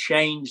have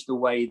changed the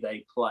way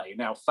they play.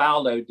 Now,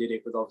 Faldo did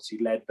it with obviously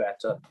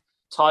Ledbetter.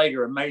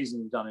 Tiger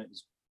amazingly done it.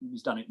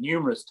 He's done it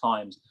numerous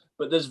times.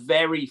 But there's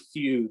very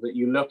few that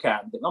you look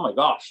at and think, oh my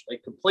gosh, they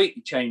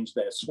completely changed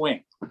their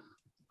swing.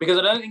 Because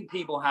I don't think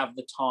people have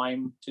the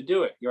time to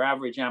do it. Your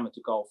average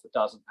amateur golfer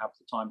doesn't have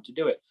the time to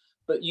do it.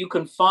 But you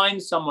can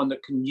find someone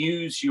that can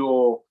use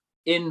your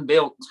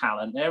inbuilt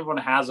talent. Everyone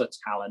has a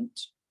talent,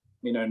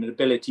 an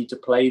ability to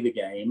play the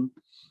game.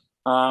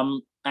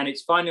 And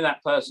it's finding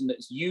that person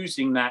that's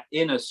using that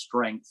inner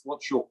strength.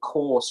 What's your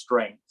core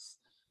strength?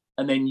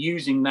 And then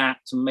using that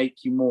to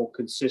make you more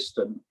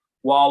consistent,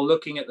 while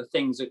looking at the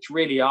things that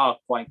really are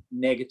quite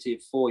negative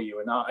for you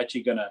and are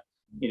actually going to,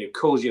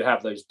 cause you to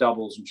have those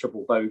doubles and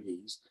triple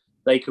bogeys.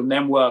 They can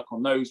then work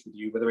on those with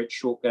you, whether it's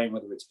short game,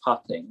 whether it's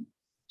putting,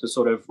 to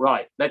sort of,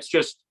 right, let's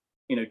just,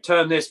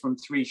 turn this from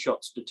 3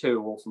 shots to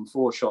 2 or from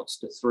 4 shots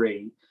to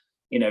 3,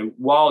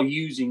 while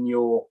using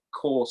your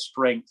core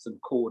strength and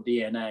core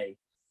DNA.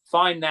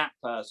 Find that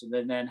person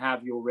and then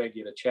have your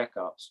regular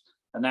checkups.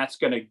 And that's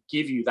going to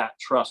give you that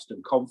trust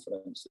and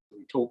confidence that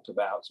we talked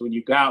about. So when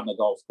you go out on the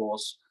golf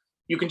course,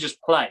 you can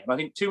just play. And I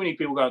think too many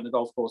people go out on the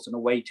golf course and are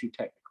way too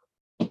technical.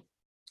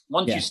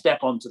 Once you step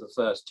onto the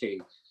first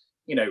tee,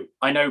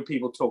 I know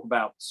people talk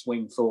about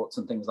swing thoughts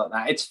and things like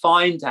that. It's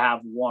fine to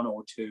have 1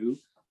 or 2,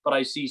 But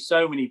I see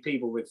so many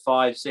people with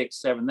 5,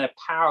 6, 7, they're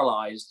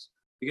paralyzed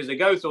because they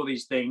go through all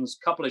these things,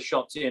 couple of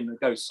shots in and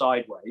go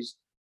sideways.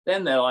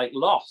 Then they're like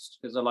lost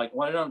because they're like,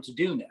 well, I don't know what to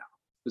do now.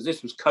 Because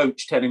this was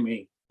coach telling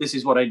me this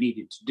is what I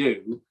needed to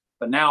do.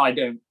 But now I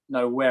don't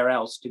know where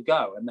else to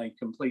go. And they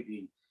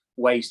completely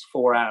waste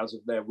 4 hours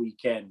of their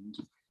weekend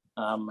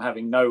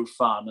having no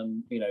fun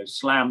and,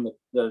 slam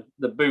the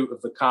boot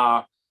of the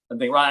car and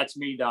think, right, that's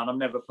me done. I'm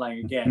never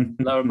playing again.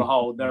 Lo and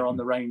behold, they're on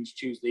the range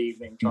Tuesday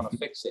evening trying to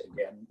fix it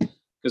again.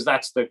 Because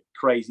that's the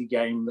crazy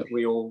game that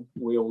we all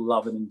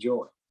love and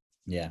enjoy.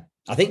 Yeah,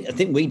 I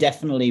think we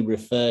definitely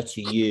refer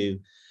to you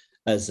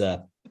as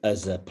a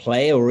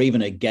player or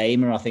even a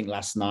gamer. I think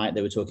last night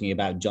they were talking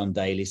about John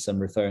Daly, some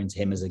referring to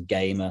him as a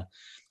gamer.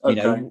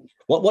 Okay.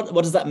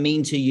 What does that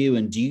mean to you?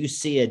 And do you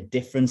see a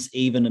difference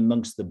even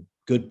amongst the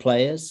good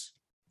players?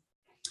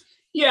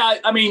 Yeah,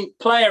 I mean,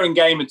 player and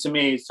gamer to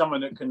me is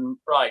someone that can,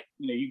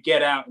 you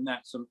get out in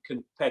that sort of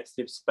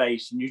competitive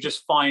space and you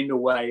just find a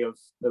way of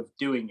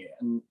doing it.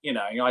 And,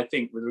 I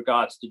think with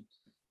regards to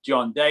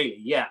John Daly,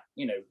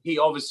 he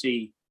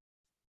obviously,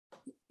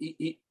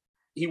 he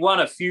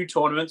won a few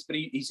tournaments, but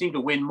he seemed to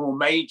win more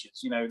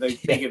majors, those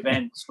big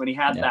events when he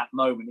had that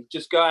moment. He'd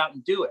just go out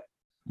and do it.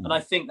 And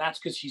I think that's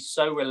because he's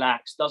so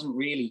relaxed, doesn't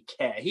really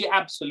care. He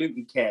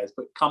absolutely cares,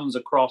 but comes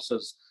across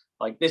as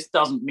like, this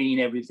doesn't mean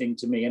everything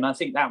to me. And I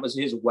think that was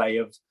his way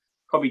of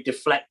probably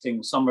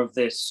deflecting some of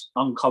this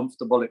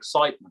uncomfortable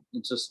excitement.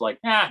 It's just like,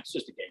 it's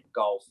just a game of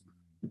golf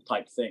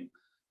type thing.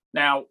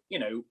 Now,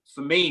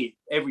 for me,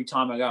 every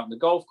time I go out on the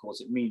golf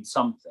course, it means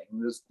something.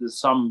 There's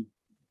some,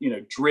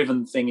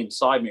 driven thing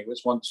inside me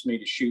which wants me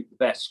to shoot the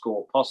best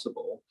score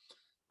possible.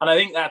 And I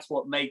think that's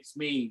what makes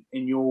me,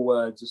 in your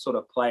words, a sort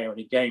of player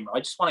and a gamer. I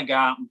just want to go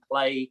out and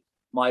play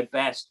my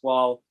best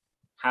while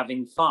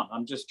having fun.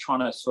 I'm just trying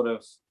to sort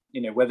of,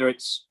 whether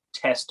it's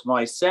test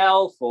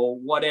myself or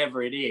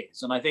whatever it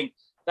is. And I think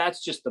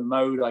that's just the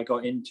mode I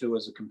got into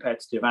as a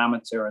competitive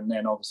amateur and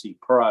then obviously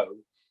pro,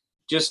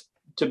 just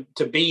to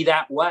be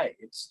that way.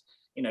 It's,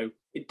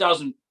 it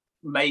doesn't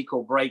make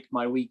or break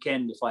my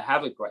weekend if I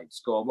have a great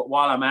score. But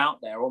while I'm out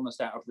there,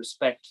 almost out of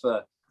respect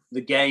for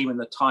the game and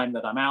the time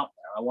that I'm out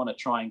there, I want to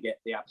try and get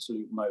the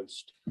absolute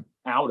most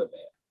out of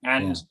it.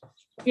 And,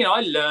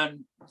 I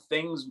learn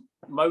things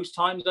most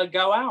times I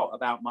go out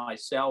about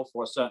myself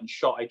or a certain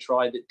shot I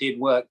tried that did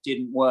work,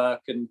 didn't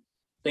work, and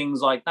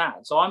things like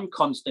that. So I'm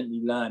constantly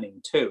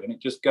learning too. And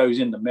it just goes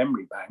in the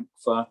memory bank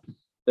for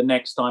the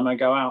next time I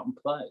go out and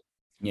play.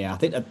 Yeah, I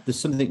think that there's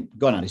something.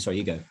 Go on, Andy. Sorry,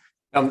 you go.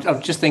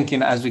 I'm just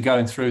thinking as we're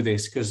going through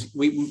this, because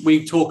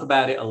we talk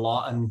about it a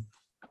lot, and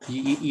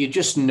you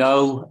just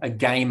know a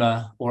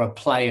gamer or a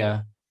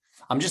player.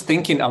 I'm just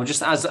thinking,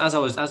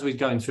 as we're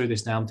going through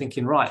this now, I'm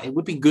thinking, right, it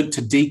would be good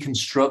to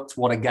deconstruct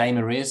what a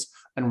gamer is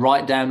and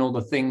write down all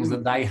the things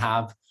that they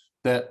have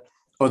that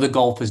other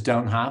golfers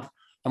don't have.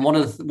 And one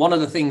of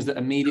the things that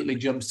immediately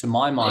jumps to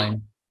my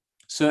mind,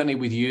 certainly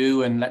with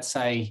you, and let's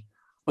say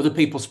other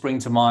people spring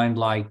to mind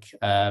like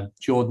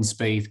Jordan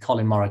Spieth,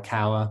 Colin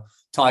Morikawa,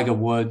 Tiger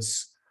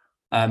Woods,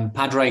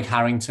 Padraig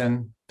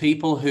Harrington,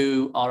 people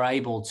who are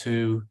able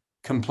to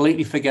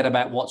completely forget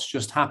about what's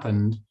just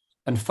happened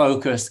and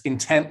focus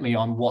intently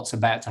on what's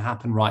about to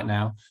happen right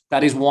now.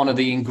 That is one of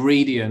the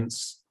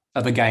ingredients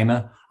of a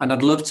gamer. And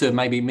I'd love to,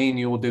 maybe me and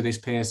you will do this,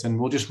 Piers, and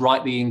we'll just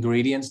write the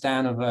ingredients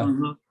down of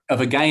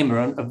a gamer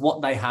and of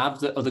what they have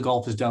that other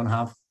golfers don't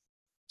have.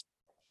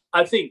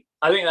 I think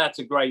that's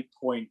a great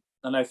point.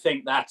 And I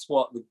think that's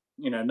what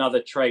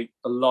another trait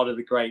a lot of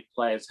the great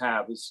players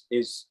have is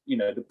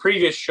the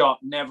previous shot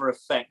never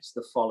affects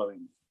the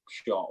following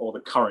shot or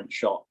the current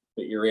shot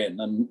that you're in.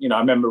 And I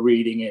remember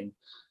reading in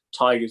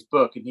Tiger's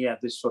book, and he had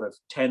this sort of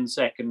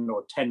 10-second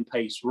or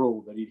 10-pace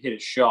rule that he'd hit a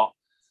shot,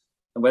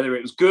 and whether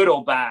it was good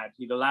or bad,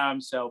 he'd allow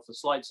himself a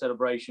slight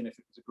celebration if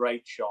it was a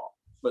great shot,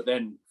 but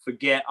then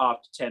forget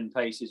after 10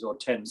 paces or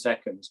 10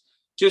 seconds,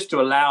 just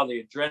to allow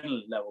the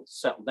adrenaline level to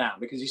settle down,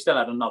 because he still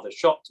had another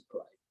shot to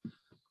play.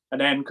 And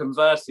then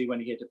conversely,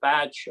 when he hit a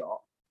bad shot,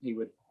 he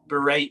would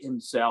berate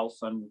himself,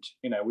 and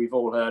we've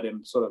all heard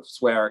him sort of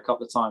swear a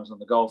couple of times on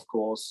the golf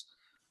course,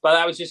 but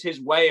that was just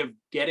his way of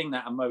getting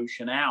that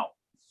emotion out.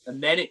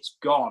 And then it's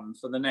gone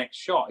for the next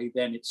shot.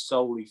 Then it's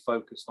solely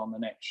focused on the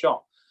next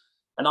shot.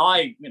 And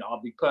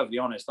I'll be perfectly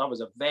honest, I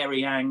was a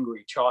very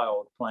angry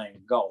child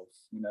playing golf.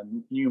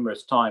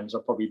 Numerous times I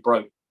probably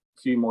broke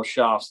a few more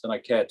shafts than I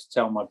cared to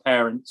tell my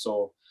parents,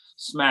 or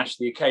smashed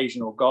the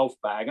occasional golf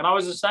bag. And I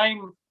was the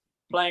same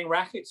playing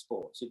racket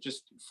sports. It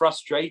just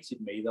frustrated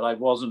me that I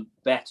wasn't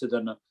better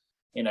than,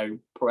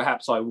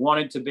 perhaps I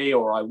wanted to be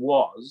or I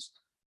was.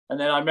 And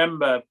then I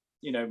remember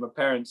my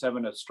parents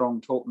having a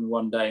strong talk with me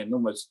one day and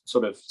almost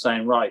sort of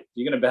saying, right,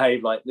 you're going to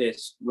behave like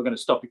this, we're going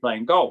to stop you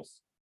playing golf.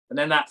 And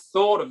then that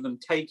thought of them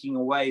taking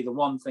away the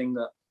one thing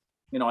that,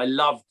 I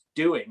loved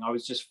doing, I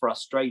was just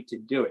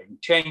frustrated doing,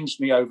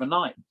 changed me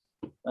overnight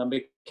and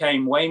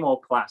became way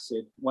more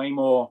placid, way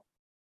more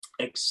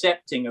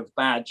accepting of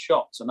bad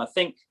shots. And I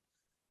think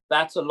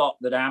that's a lot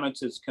that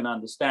amateurs can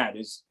understand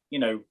is,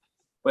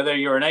 whether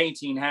you're an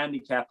 18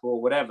 handicap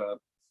or whatever,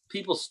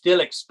 people still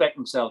expect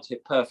themselves to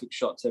hit perfect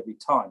shots every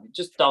time. It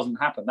just doesn't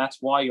happen. That's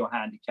why your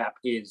handicap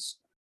is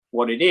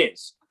what it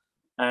is.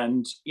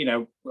 And,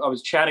 I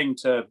was chatting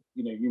to,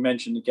 you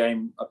mentioned the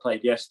game I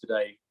played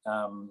yesterday,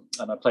 and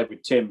I played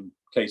with Tim,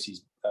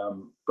 Casey's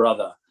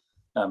brother,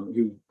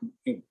 who,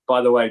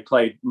 by the way,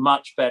 played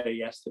much better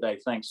yesterday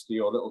thanks to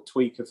your little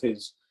tweak of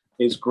his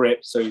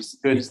grip. So he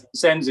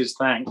sends his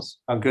thanks.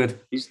 I'm good.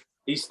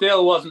 He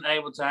still wasn't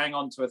able to hang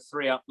on to a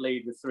 3-up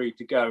lead with 3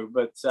 to go,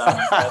 but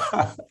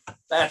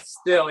that's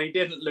still, he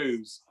didn't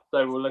lose.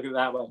 So we'll look at it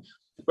that way.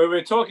 But we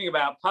were talking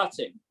about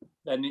putting,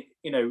 and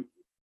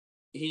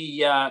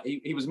he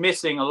was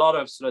missing a lot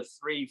of sort of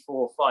 3,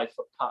 4, 5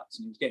 foot putts,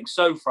 and he was getting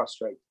so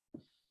frustrated.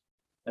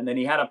 And then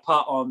he had a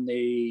putt on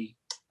the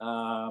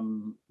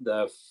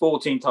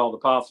 14th hole, the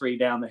par 3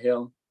 down the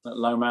hill at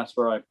Lomas,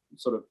 where I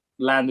sort of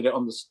landed it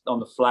on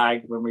the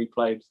flag when we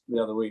played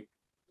the other week,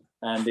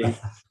 and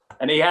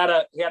he had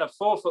a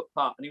 4-foot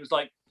putt, and he was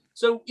like,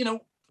 so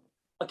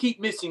I keep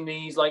missing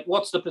these. Like,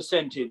 what's the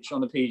percentage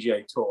on the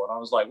PGA Tour? And I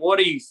was like, what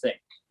do you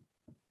think?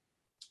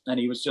 And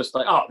he was just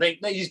like, oh,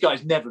 these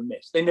guys never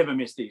miss. They never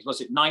miss these.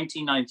 Was it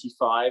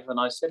 1995? And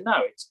I said,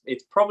 no,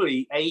 it's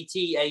probably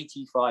 85%.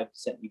 He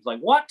was like,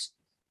 what?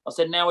 I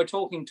said, now we're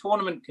talking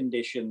tournament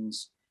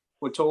conditions.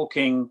 We're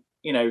talking,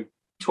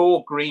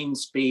 tour green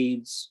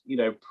speeds,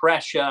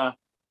 pressure,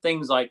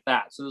 things like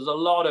that. So there's a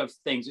lot of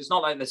things. It's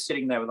not like they're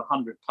sitting there with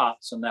 100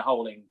 putts and they're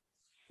holding,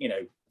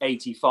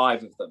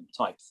 85 of them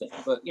type thing.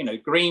 But,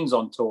 greens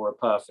on tour are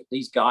perfect.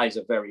 These guys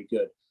are very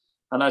good.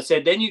 And I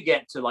said, then you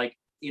get to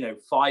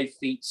 5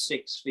 feet,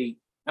 6 feet,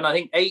 and I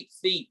think 8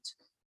 feet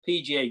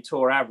PGA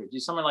Tour average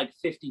is something like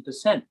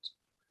 50%.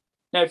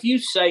 Now, if you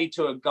say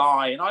to a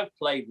guy, and I've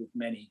played with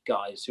many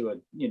guys who are,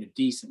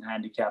 decent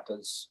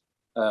handicappers,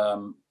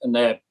 and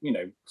they're,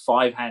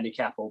 5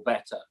 handicap or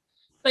better,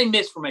 they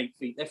miss from 8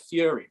 feet. They're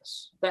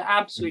furious. They're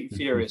absolutely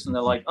furious. And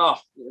they're like, oh,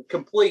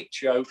 complete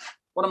joke.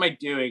 What am I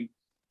doing?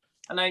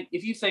 And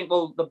if you think,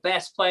 well, the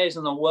best players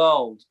in the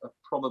world are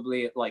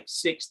probably at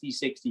 60,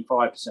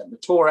 65%. The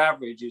tour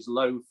average is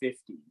low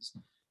 50s.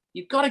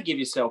 You've got to give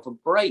yourself a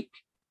break.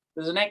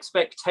 There's an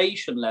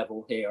expectation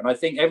level here. And I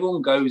think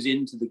everyone goes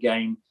into the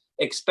game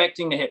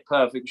expecting to hit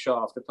perfect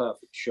shot after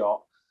perfect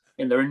shot.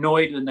 And they're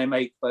annoyed when they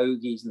make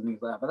bogeys and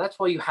things like that. But that's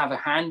why you have a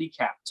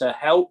handicap to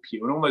help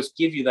you and almost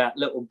give you that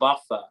little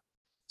buffer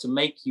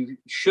to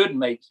should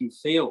make you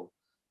feel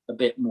a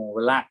bit more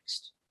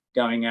relaxed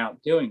going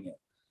out doing it.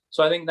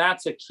 So I think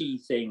that's a key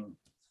thing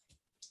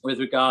with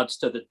regards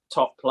to the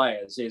top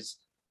players is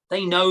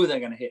they know they're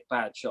going to hit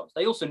bad shots.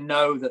 They also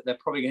know that they're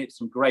probably going to hit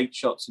some great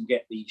shots and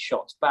get these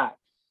shots back.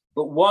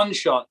 But one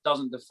shot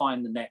doesn't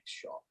define the next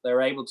shot.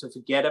 They're able to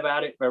forget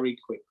about it very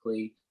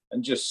quickly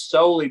and just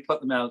solely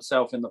put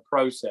themselves in the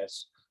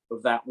process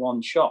of that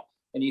one shot.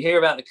 And you hear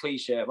about the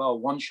cliche of,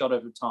 one shot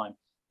at a time.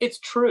 It's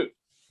true.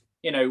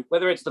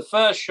 Whether it's the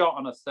first shot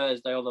on a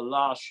Thursday or the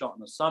last shot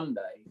on a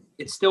Sunday,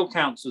 it still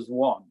counts as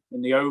one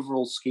in the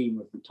overall scheme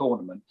of the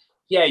tournament.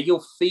 Yeah,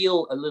 you'll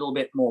feel a little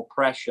bit more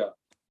pressure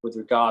with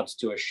regards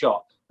to a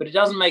shot, but it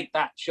doesn't make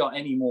that shot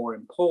any more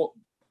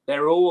important.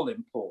 They're all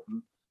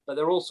important, but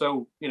they're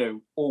also,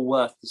 all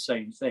worth the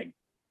same thing.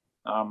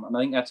 And I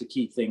think that's a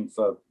key thing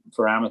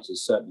for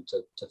amateurs, certainly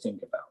to think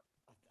about.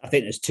 I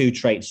think there's 2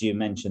 traits you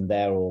mentioned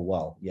there, or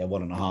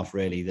 1.5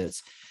 really.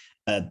 That's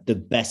the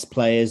best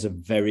players are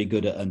very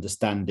good at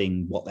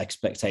understanding what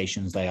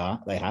expectations they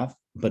have,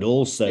 but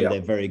also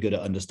they're very good at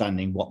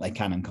understanding what they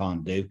can and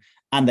can't do,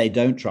 and they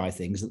don't try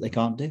things that they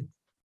can't do.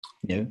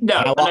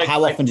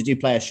 How often did you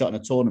play a shot in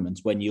a tournament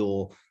when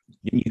you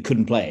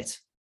couldn't play it?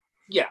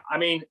 Yeah, I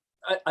mean,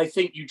 I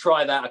think you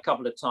try that a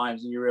couple of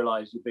times and you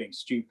realize you're being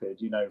stupid.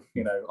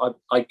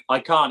 I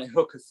can't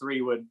hook a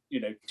 3-wood,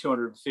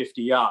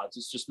 250 yards.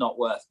 It's just not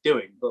worth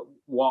doing. But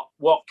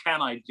what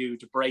can I do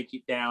to break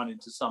it down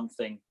into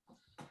something,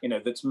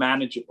 that's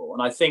manageable?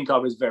 And I think I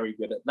was very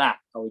good at that.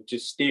 I would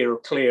just steer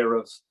clear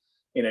of,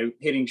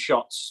 hitting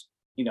shots,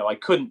 I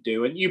couldn't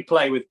do. And you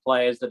play with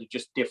players that are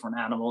just different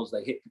animals.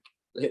 They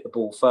hit the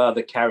ball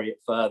further, carry it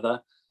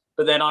further.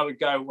 But then I would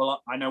go,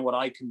 well, I know what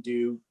I can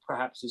do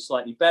perhaps is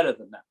slightly better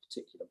than that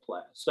particular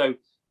player. So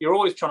you're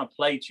always trying to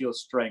play to your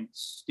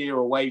strengths, steer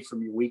away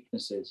from your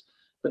weaknesses,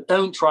 but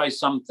don't try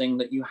something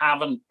that you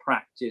haven't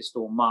practiced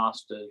or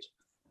mastered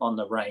on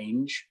the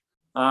range,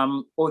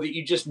 or that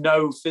you just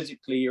know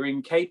physically you're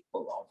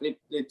incapable of.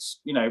 It's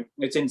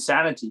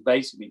insanity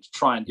basically to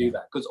try and do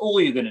that, because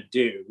all you're going to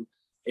do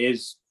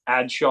is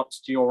add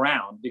shots to your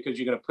round, because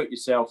you're going to put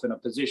yourself in a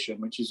position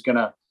which is going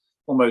to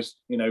almost,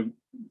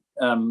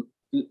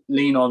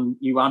 lean on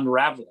you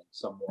unraveling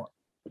somewhat.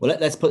 Well,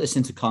 let's put this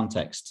into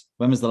context.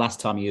 When was the last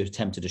time you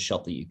attempted a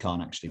shot that you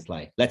can't actually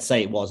play? Let's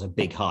say it was a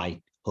big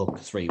high hook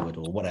 3-wood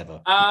or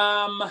whatever.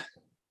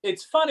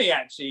 It's funny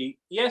actually.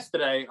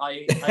 Yesterday,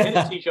 I hit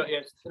a tee shot.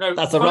 No,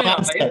 that's the right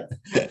answer.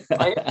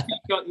 I hit a tee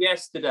shot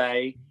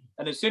yesterday,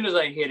 and as soon as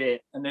I hit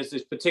it, and there's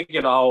this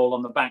particular hole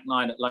on the back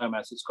 9 at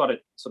Lomas, it's got a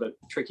sort of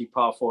tricky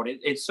par 4.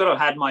 It sort of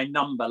had my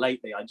number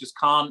lately. I just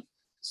can't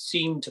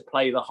seem to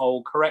play the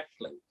hole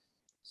correctly.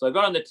 So I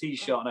got on the tee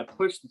shot and I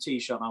pushed the tee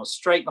shot and I was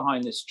straight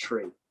behind this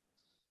tree.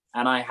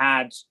 And I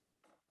had,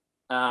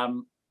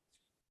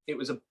 it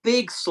was a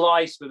big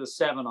slice with a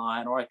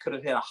 7-iron, or I could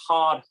have hit a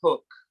hard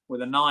hook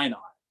with a 9-iron,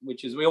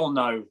 which, as we all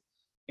know,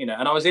 and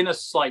I was in a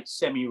slight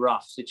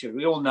semi-rough situation.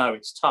 We all know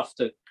it's tough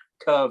to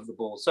curve the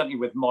ball, certainly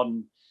with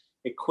modern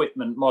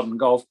equipment, modern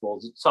golf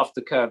balls. It's tough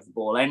to curve the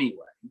ball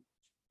anyway,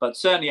 but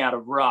certainly out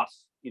of rough,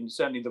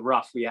 certainly the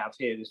rough we have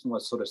here, this more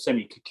sort of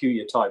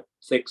semi-Kikuyu type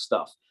thick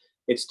stuff,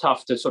 it's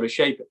tough to sort of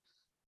shape it.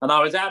 And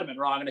I was adamant,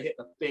 right, I'm going to hit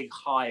the big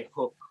high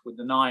hook with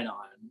the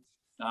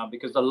 9-iron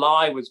because the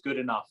lie was good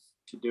enough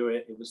to do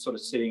it. It was sort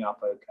of sitting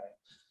up okay.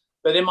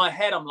 But in my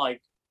head, I'm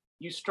like,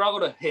 you struggle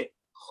to hit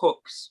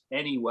hooks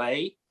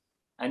anyway.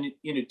 And,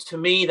 to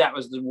me, that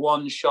was the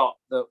one shot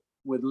that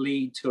would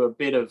lead to a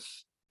bit of,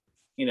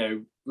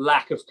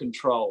 lack of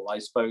control, I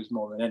suppose,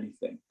 more than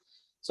anything.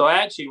 So I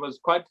actually was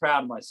quite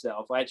proud of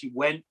myself. I actually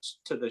went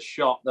to the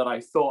shot that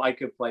I thought I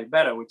could play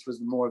better, which was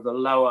more of the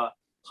lower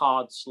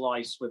hard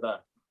slice with a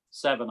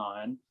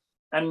 7-iron.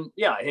 And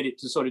yeah, I hit it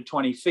to sort of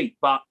 20 feet,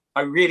 but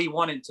I really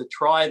wanted to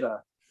try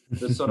the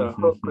sort of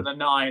hook with a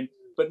 9,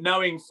 but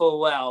knowing full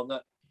well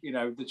that,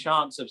 the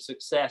chance of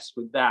success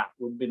with that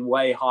would have been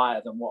way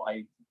higher than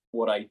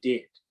what I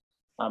did.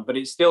 But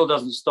it still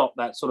doesn't stop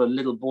that sort of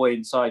little boy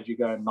inside you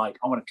going like,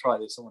 I want to try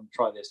this, I want to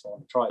try this, I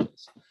want to try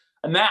this.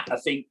 And that, I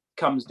think,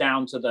 comes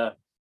down to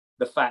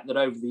the fact that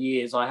over the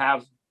years I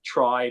have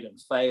tried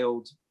and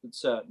failed at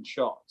certain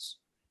shots,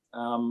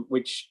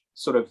 which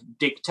sort of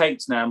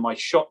dictates now my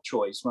shot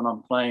choice when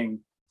I'm playing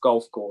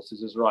golf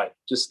courses is right.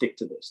 Just stick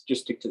to this.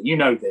 Just stick to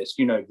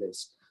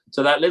this.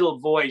 So that little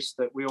voice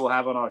that we all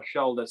have on our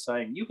shoulder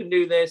saying, you can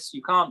do this,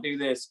 you can't do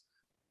this,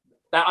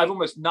 that I've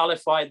almost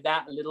nullified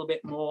that a little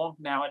bit more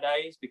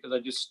nowadays because I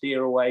just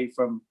steer away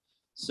from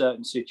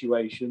certain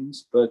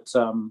situations. But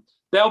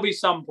there'll be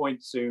some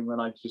point soon when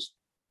I just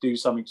do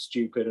something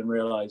stupid and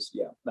realize,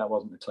 that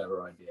wasn't a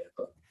clever idea.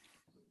 But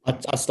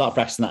I start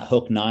practicing that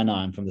hook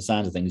 9-iron from the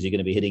sounds of things. You're going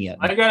to be hitting it.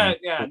 I'm going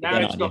to, now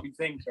it's got me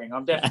thinking.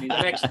 I'm definitely,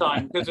 the next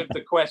time, because of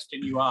the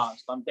question you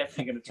asked, I'm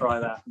definitely going to try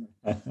that.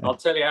 I'll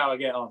tell you how I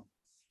get on.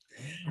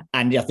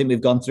 And I think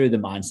we've gone through the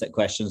mindset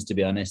questions, to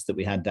be honest, that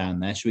we had down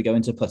there. Should we go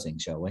into putting,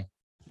 shall we?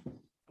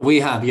 We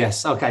have,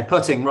 yes. Okay,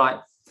 putting, right.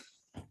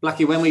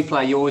 Blackie, when we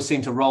play, you always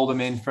seem to roll them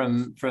in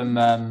from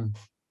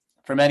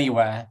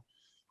anywhere.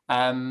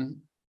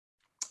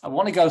 I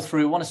want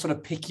to sort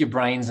of pick your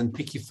brains and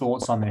pick your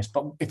thoughts on this.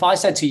 But if I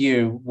said to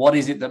you, what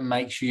is it that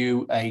makes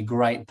you a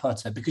great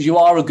putter? Because you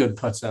are a good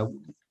putter.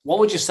 What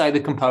would you say the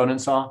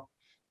components are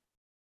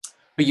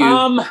for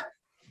you?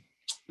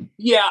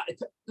 Yeah,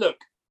 look,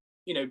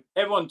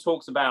 everyone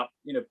talks about,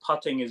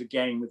 putting is a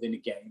game within a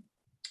game.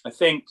 I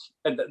think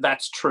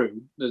that's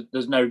true.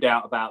 There's no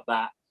doubt about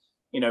that.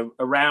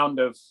 A round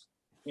of,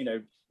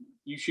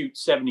 you shoot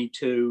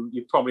 72,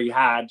 you've probably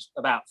had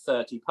about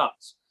 30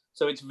 putts.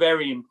 So it's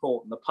very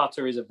important. The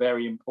putter is a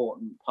very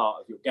important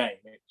part of your game.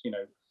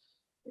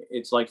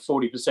 It's like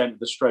 40% of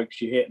the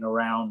strokes you hit in a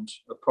round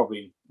are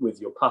probably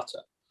with your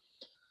putter.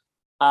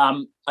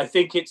 I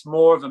think it's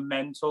more of a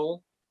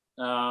mental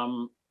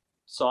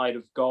side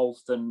of golf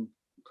than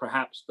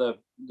perhaps the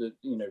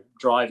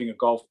driving a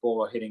golf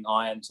ball or hitting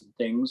irons and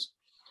things.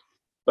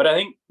 But I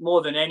think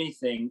more than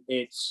anything,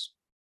 it's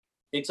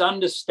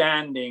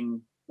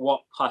understanding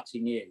what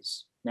putting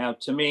is. Now,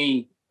 to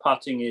me,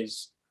 putting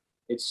is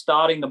it's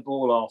starting the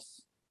ball off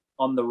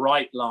on the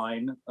right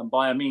line, and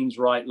by a means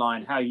right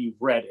line, how you've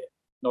read it.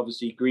 And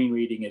obviously, green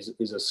reading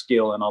is a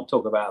skill, and I'll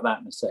talk about that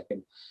in a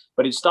second.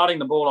 But it's starting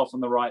the ball off on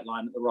the right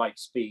line at the right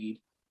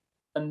speed.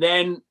 And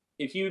then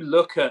if you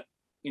look at,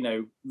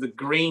 the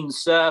green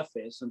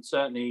surface, and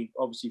certainly,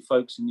 obviously,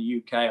 folks in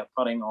the UK are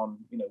putting on,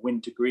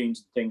 winter greens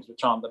and things,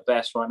 which aren't the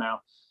best right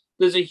now.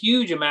 There's a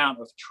huge amount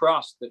of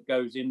trust that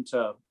goes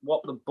into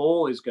what the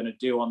ball is going to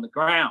do on the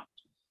ground.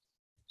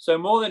 So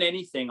more than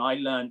anything, I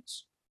learned,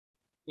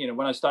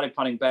 when I started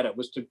putting better,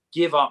 was to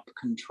give up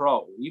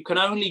control. You can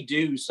only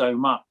do so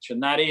much,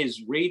 and that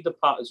is read the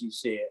putt as you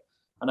see it.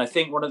 And I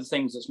think one of the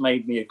things that's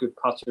made me a good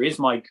putter is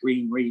my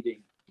green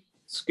reading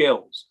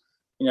skills.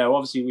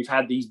 Obviously we've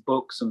had these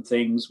books and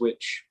things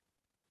which,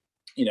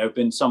 have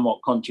been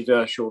somewhat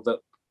controversial that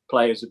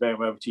players have been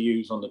able to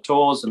use on the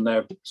tours, and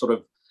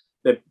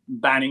they're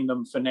banning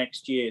them for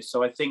next year.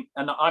 So I think,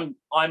 and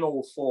I'm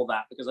all for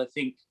that, because I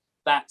think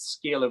that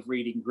skill of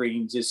reading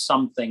greens is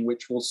something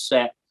which will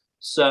set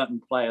certain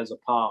players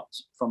apart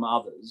from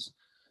others.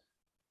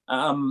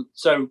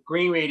 So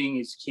green reading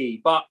is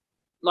key. But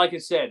like I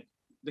said,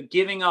 the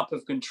giving up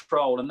of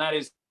control, and that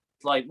is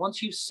like,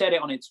 once you've set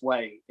it on its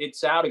way,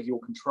 it's out of your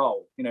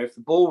control. If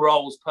the ball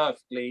rolls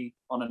perfectly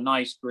on a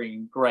nice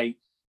green, great.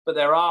 But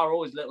there are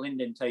always little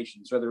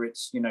indentations, whether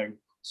it's,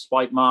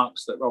 spike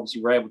marks that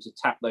obviously we're able to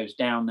tap those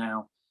down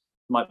now.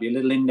 Might be a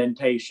little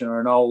indentation or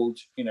an old,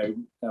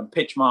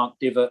 pitch mark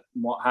divot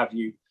and what have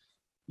you.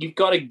 You've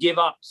got to give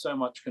up so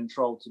much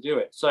control to do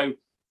it. So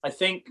I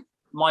think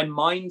my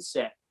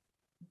mindset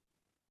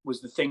was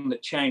the thing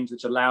that changed,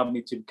 which allowed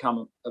me to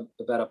become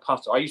a better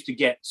putter. I used to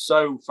get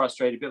so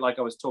frustrated, a bit like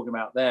I was talking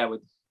about there,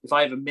 with if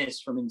I ever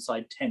missed from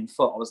inside 10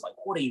 foot, I was like,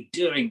 what are you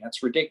doing?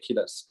 That's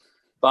ridiculous.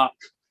 But,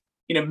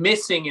 you know,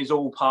 missing is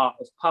all part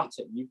of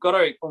putting. You've got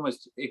to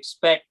almost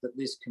expect that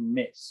this can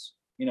miss.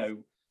 You know,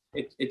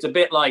 it's a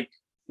bit like,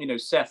 you know,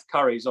 Seth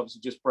Curry's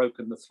obviously just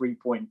broken the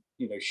 3-point,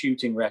 you know,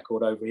 shooting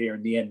record over here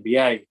in the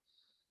NBA.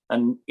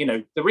 And, you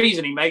know, the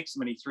reason he makes so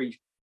many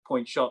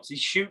 3-point shots, he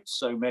shoots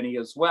so many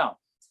as well.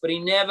 But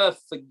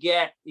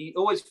he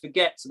always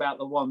forgets about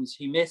the ones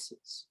he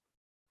misses.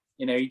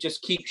 You know, he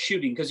just keeps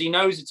shooting because he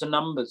knows it's a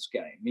numbers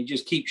game. He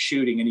just keeps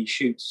shooting and he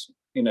shoots,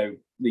 you know,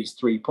 these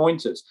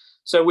 3-pointers.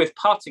 So with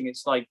putting,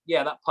 it's like,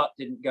 yeah, that putt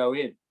didn't go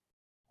in.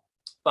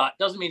 But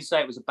it doesn't mean to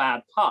say it was a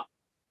bad putt.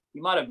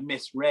 You might have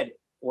misread it,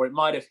 or it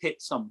might have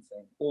hit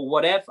something or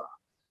whatever.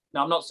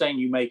 Now, I'm not saying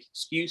you make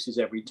excuses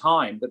every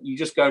time, but you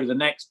just go to the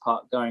next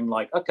putt going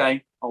like,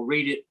 okay, I'll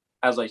read it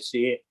as I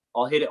see it.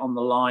 I'll hit it on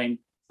the line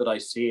that I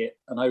see it,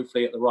 and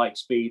hopefully at the right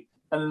speed.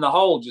 And then the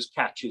hole just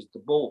catches the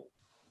ball.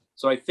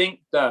 So I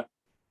think the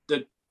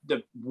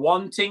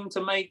wanting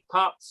to make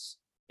putts,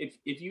 if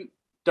you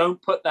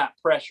don't put that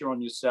pressure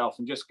on yourself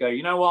and just go,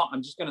 you know what,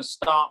 I'm just going to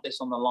start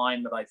this on the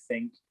line that I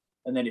think,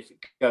 and then if it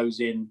goes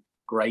in,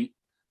 great.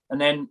 And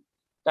then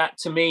that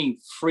to me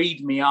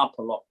freed me up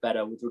a lot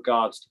better with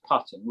regards to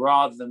putting,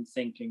 rather than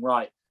thinking,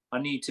 right, I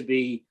need to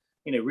be,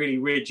 you know, really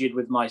rigid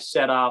with my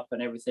setup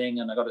and everything,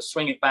 and I got to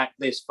swing it back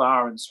this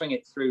far and swing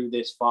it through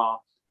this far.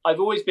 I've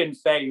always been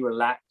fairly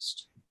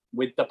relaxed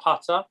with the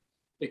putter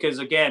because,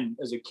 again,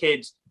 as a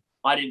kid,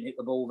 I didn't hit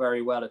the ball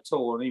very well at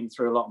all, and even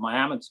through a lot of my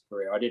amateur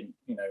career, I didn't,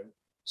 you know,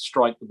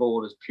 strike the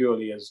ball as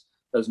purely as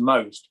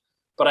most.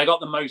 But I got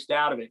the most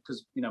out of it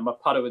because, you know, my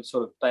putter would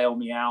sort of bail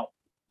me out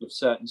of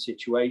certain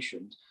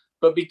situations.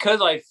 But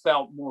because I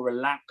felt more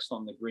relaxed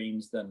on the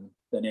greens than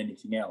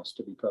anything else,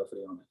 to be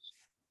perfectly honest.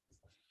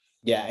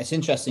 Yeah, it's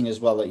interesting as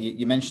well that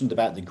you mentioned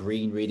about the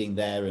green reading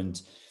there,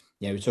 and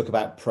you know, we talk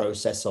about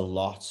process a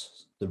lot,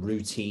 the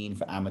routine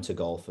for amateur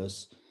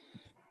golfers.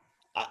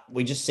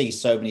 We just see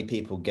so many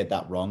people get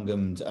that wrong,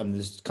 and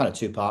there's kind of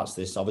two parts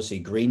to this. Obviously,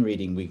 green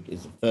reading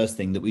is the first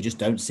thing that we just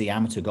don't see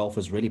amateur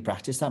golfers really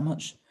practice that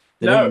much.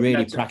 They don't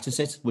really practice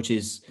it, which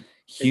is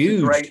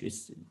huge.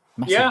 It's a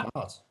massive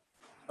part.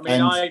 I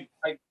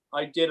mean,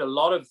 I did a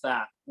lot of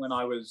that when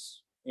I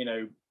was, you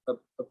know,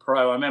 a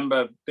pro. I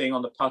remember being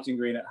on the putting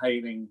green at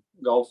Hayling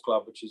Golf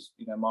Club, which is,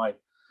 you know, my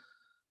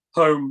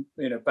home,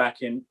 you know,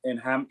 back in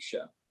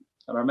Hampshire.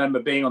 And I remember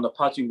being on the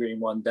putting green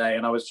one day,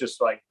 and I was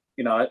just like,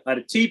 you know, I had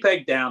a tee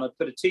peg down. I'd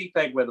put a tee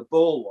peg where the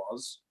ball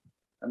was,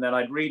 and then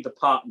I'd read the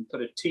putt and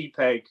put a tee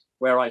peg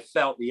where I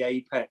felt the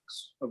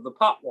apex of the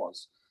putt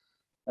was.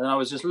 And I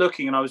was just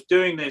looking, and I was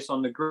doing this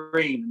on the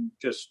green, and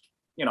just,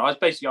 you know, I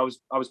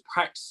was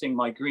practicing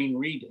my green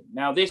reading.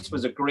 Now, this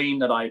was a green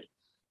that I'd,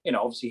 you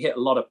know, obviously hit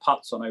a lot of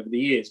putts on over the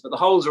years, but the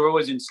holes are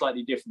always in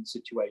slightly different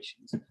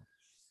situations.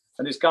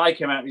 And this guy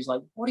came out and he's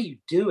like, what are you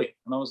doing?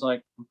 And I was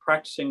like, I'm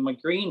practicing my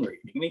green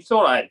reading. And he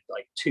thought I had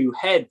like two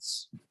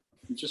heads,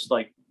 just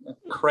like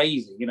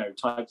crazy, you know,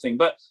 type thing.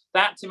 But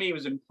that to me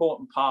was an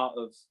important part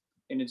of,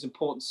 and it's an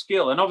important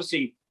skill. And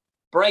obviously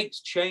breaks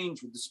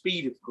change with the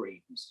speed of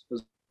greens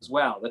as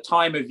well, the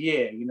time of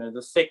year, you know,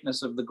 the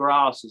thickness of the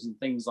grasses and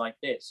things like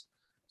this.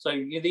 So,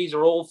 you know, these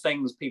are all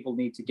things people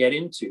need to get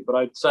into. But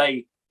I'd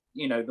say,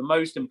 you know, the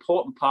most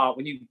important part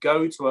when you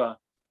go to a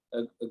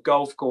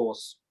golf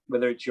course,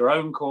 whether it's your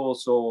own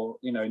course or,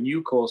 you know, a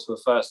new course for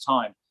the first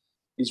time,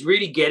 is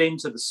really get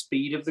into the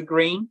speed of the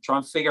green, try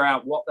and figure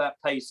out what that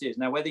pace is.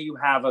 Now, whether you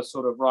have a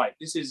sort of, right,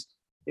 this is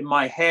in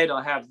my head,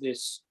 I have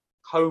this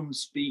home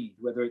speed,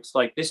 whether it's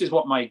like, this is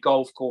what my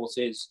golf course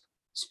is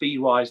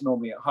speed-wise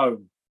normally at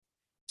home.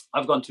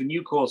 I've gone to a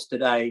new course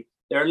today.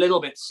 They're a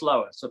little bit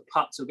slower, so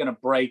putts are going to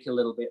break a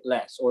little bit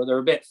less, or they're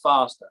a bit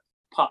faster.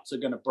 Putts are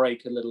going to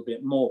break a little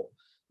bit more.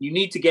 You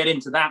need to get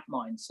into that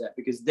mindset,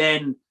 because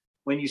then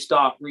when you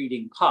start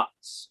reading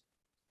putts,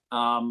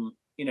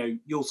 you know,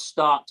 you'll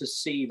start to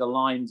see the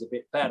lines a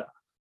bit better.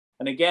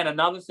 And again,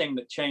 another thing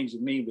that changed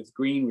with me with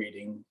green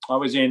reading, I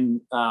was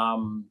in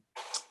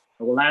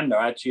Orlando,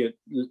 actually at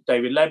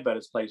David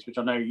Ledbetter's place, which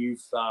I know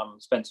you've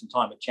spent some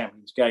time at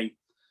Champions Gate.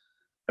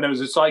 And there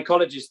was a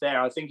psychologist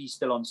there. I think he's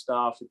still on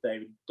staff with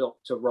David,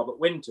 Dr. Robert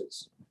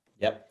Winters.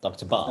 Yep,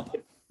 Dr. Bob.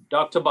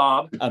 Dr.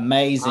 Bob.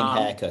 Amazing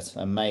haircut.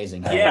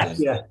 Amazing haircut.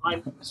 Yeah.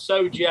 I'm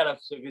so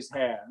jealous of his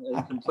hair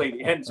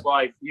completely. Hence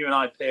why you and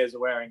I peers are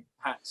wearing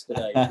hats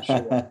today for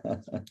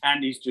sure.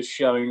 Andy's just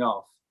showing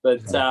off.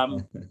 But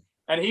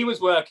and he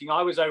was working.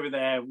 I was over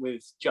there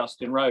with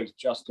Justin Rose.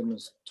 Justin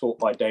was taught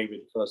by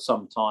David for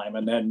some time.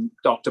 And then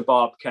Dr.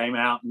 Bob came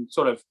out and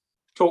sort of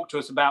talked to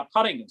us about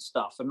putting and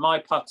stuff. And my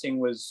putting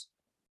was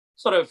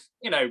sort of,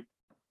 you know,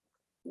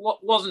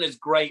 what wasn't as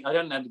great. I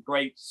don't have a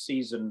great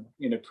season,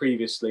 you know,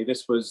 previously.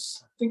 This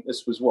was, I think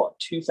this was what,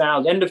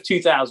 2000, end of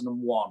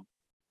 2001.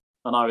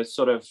 And I was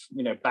sort of,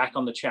 you know, back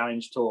on the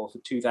Challenge Tour for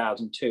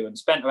 2002 and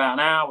spent about an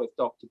hour with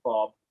Dr.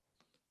 Bob.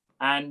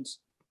 And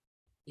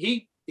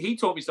he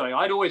taught me something.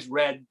 I'd always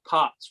read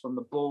putts from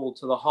the ball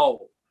to the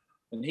hole.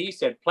 And he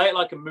said, play it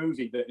like a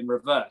movie, but in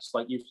reverse.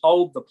 Like you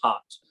hold the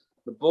putt,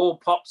 the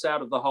ball pops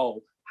out of the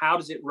hole. how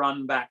does it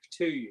run back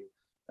to you?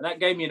 And that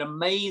gave me an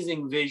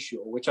amazing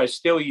visual, which I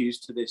still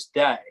use to this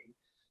day.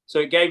 So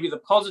it gave you the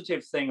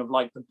positive thing of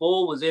like the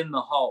ball was in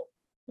the hole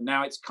and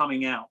now it's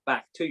coming out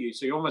back to you.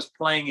 So you're almost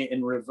playing it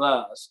in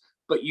reverse,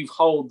 but you've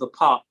held the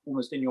putt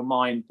almost in your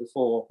mind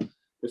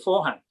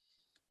beforehand.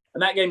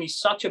 And that gave me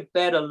such a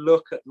better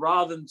look at,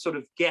 rather than sort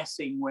of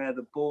guessing where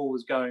the ball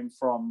was going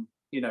from,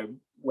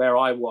 where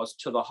I was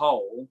to the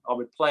hole, I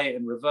would play it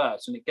in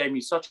reverse. And it gave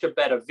me such a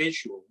better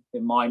visual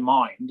in my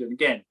mind. And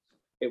again,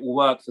 it will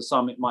work for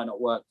some, it might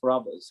not work for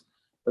others.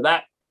 But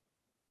that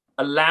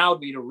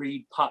allowed me to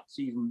read putts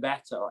even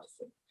better, I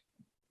think.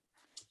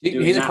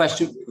 Here's a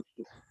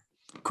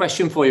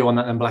question for you on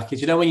that then, Blackie. Do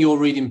you know when you're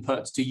reading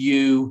putts,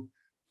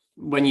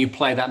 when you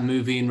play that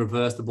movie in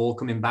reverse, the ball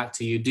coming back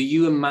to you, do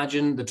you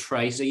imagine the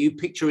trace? Are you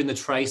picturing the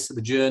trace of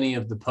the journey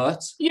of the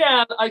putt?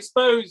 Yeah, I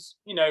suppose,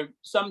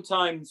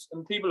 sometimes,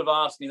 and people have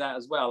asked me that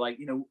as well, like,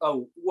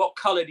 oh, what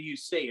color do you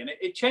see? And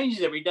it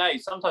changes every day.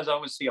 Sometimes I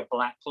always see a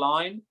black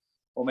line,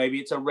 or maybe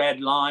it's a red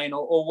line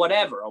or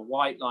whatever, a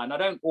white line. I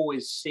don't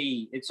always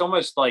see, it's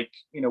almost like,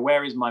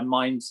 where is my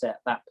mindset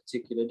that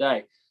particular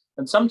day?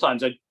 And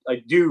sometimes I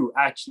do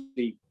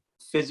actually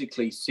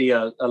physically see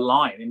a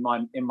line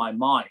in my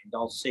mind.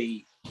 I'll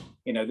see,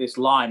 this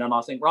line and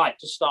I'll think, right,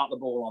 just start the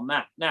ball on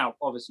that. Now,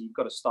 obviously you've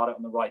got to start it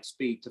on the right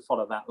speed to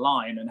follow that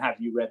line and have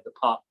you read the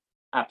putt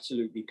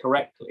absolutely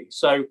correctly.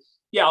 So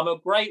yeah, I'm a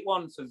great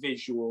one for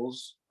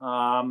visuals,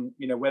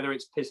 whether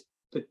it's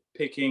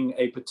picking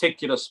a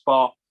particular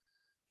spot,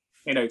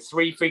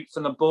 3 feet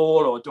from the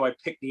ball, or do I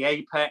pick the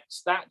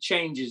apex? That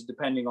changes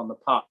depending on the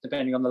putt,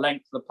 depending on the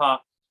length of the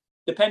putt,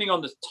 depending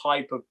on the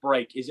type of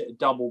break. Is it a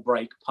double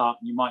break putt?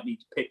 You might need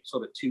to pick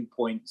sort of 2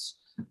 points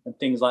and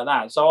things like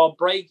that. So I'll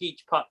break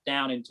each putt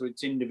down into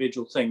its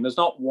individual thing. There's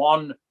not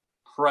one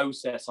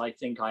process I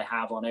think I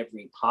have on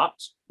every putt,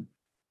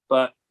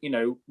 but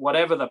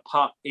whatever the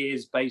putt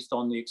is based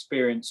on the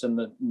experience and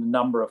the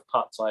number of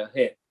putts I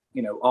hit,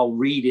 I'll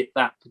read it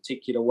that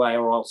particular way,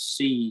 or I'll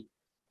see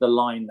the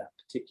line that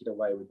particular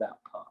way with that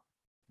putt.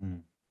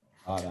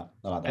 I like that.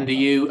 And are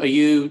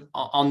you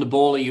on the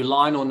ball? Are you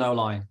line or no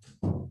line?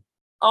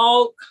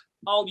 I'll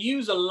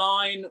use a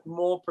line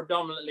more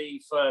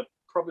predominantly for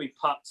probably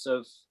putts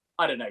of,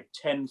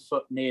 10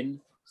 foot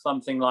in,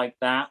 something like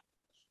that.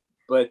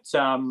 But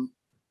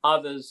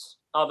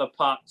other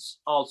putts,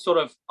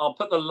 I'll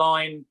put the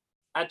line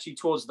actually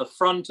towards the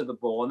front of the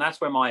ball, and that's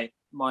where my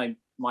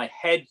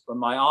head and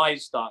my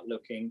eyes start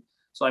looking.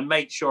 So I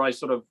make sure I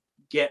sort of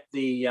get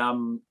the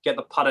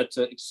putter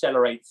to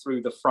accelerate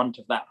through the front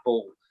of that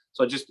ball.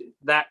 So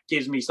that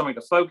gives me something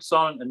to focus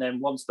on. And then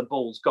once the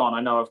ball's gone,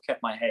 I know I've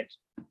kept my head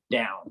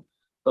down.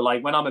 But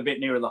like when I'm a bit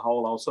nearer the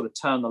hole, I'll sort of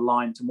turn the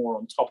line to more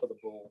on top of the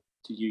ball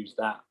to use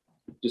that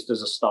just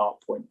as a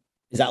start point.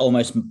 Is that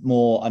almost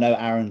more, I know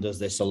Aaron does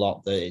this a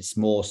lot, that it's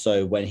more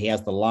so when he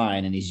has the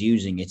line and he's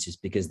using it, is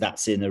because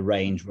that's in a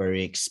range where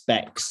he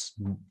expects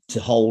to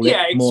hold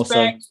it more so.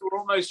 Or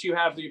almost you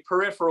have the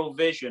peripheral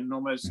vision,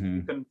 almost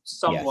you can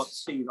somewhat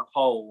see the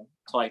hole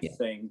type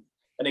thing.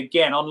 And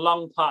again, on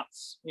long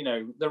putts,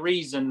 the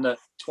reason that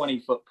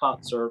 20-foot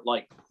putts are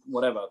like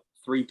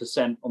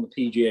 3% on the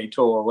PGA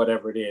Tour or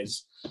whatever it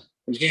is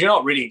because you're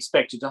not really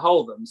expected to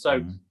hold them.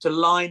 So to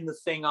line the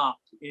thing up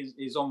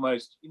is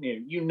almost,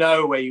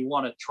 where you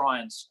want to try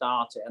and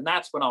start it. And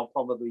that's when I'll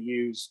probably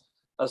use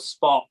a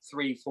spot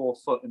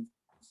 3-4 foot in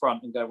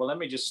front and go, well, let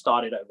me just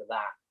start it over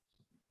that.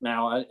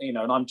 Now,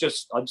 and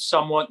I'm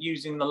somewhat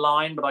using the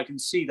line, but I can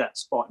see that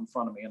spot in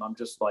front of me. And I'm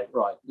just like,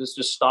 right, let's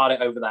just start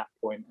it over that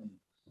point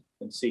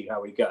and see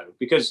how we go.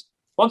 Because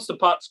once the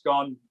putt's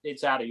gone,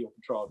 it's out of your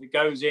control. If it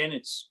goes in,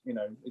 it's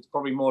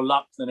probably more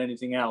luck than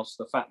anything else.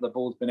 The fact the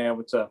ball's been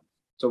able to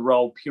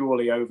roll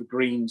purely over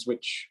greens,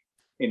 which,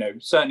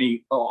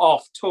 certainly are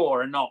off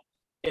tour and not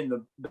in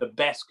the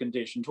best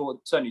condition,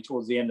 certainly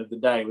towards the end of the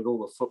day with all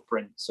the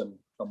footprints and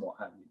what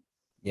have you.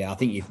 Yeah, I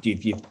think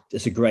you've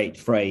it's a great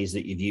phrase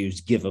that you've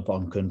used, give up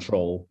on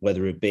control,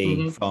 whether it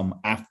be from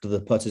after the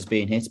putter's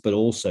been hit, but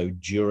also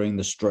during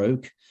the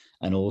stroke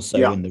and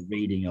also in the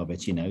reading of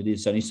it.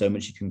 There's only so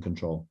much you can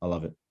control. I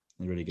love it.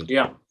 It's really good.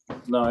 Yeah,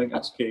 no, I think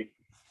that's key.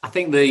 I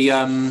think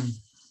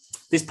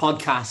this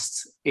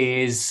podcast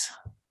is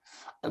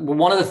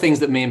one of the things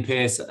that me and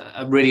Pierce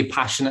are really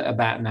passionate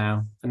about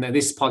now, and that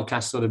this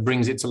podcast sort of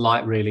brings it to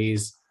light really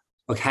is,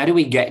 look, how do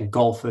we get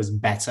golfers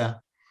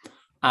better?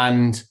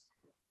 And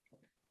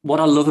what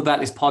I love about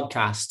this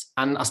podcast,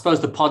 and I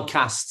suppose the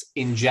podcast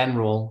in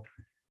general,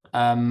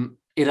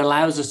 it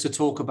allows us to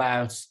talk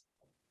about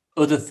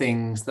other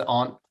things that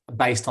aren't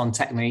based on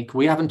technique.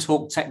 We haven't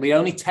talked the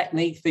only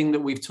technique thing that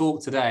we've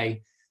talked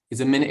today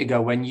is a minute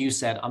ago when you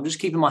said, I'm just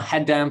keeping my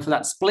head down for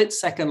that split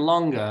second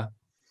longer.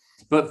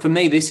 But for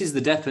me, this is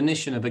the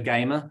definition of a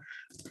gamer.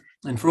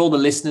 And for all the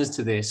listeners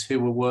to this who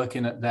were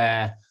working at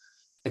their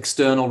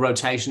external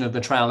rotation of the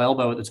trail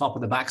elbow at the top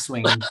of the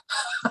backswing,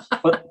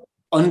 but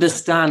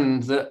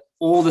understand that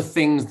all the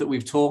things that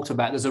we've talked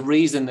about, there's a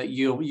reason that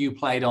you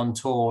played on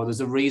tour.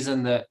 There's a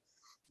reason that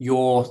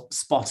you're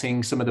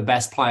spotting some of the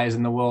best players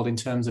in the world in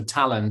terms of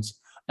talent.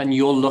 and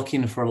you're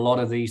looking for a lot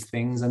of these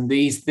things. And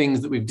these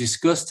things that we've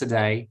discussed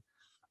today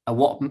are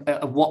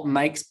what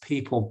makes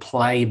people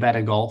play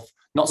better golf,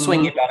 not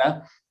swing it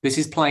better. This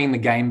is playing the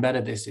game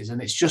better. This is,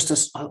 and it's just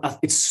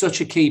it's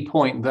such a key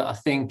point that I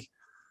think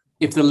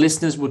if the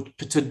listeners were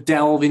to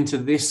delve into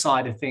this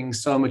side of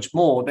things so much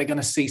more, they're going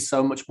to see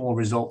so much more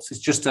results.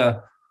 It's just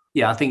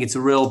I think it's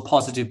a real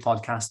positive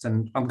podcast,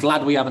 and I'm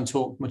glad we haven't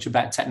talked much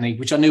about technique,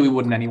 which I knew we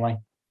wouldn't anyway.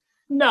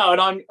 No,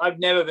 and I've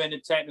never been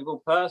a technical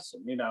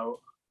person. You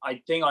know,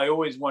 I think I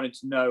always wanted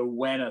to know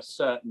when a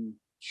certain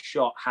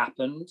shot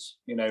happened.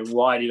 You know,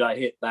 why did I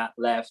hit that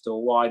left,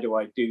 or why do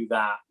I do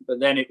that? But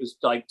then it was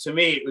like, to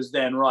me, it was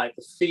then, right,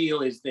 the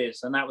feel is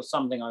this, and that was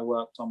something I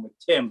worked on with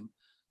Tim.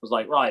 It was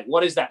like, right,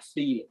 what is that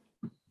feeling?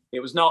 It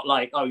was not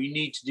like, oh, you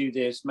need to do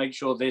this, make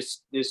sure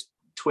this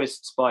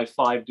twists by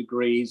 5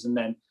 degrees, and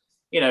then,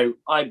 you know,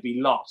 I'd be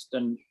lost.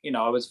 And, you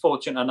know, I was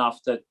fortunate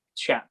enough to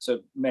chat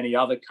to many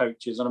other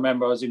coaches. And I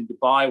remember I was in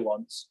Dubai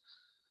once,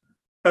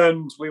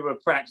 and we were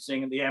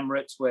practicing at the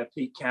Emirates where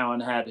Pete Cowan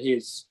had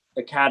his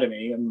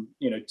academy. And,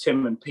 you know,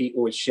 Tim and Pete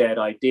always shared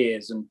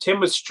ideas. And Tim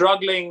was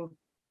struggling.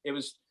 It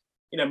was,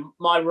 you know,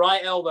 my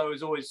right elbow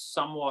is always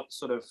somewhat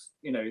sort of,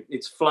 you know,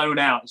 it's flown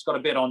out. It's got a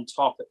bit on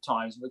top at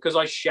times. Because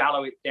I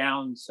shallow it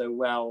down so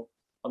well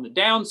on the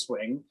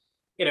downswing,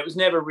 you know, it was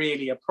never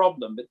really a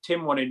problem. But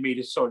Tim wanted me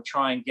to sort of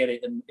try and get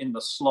it in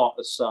the slot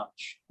as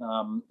such,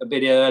 a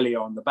bit earlier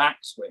on the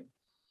backswing.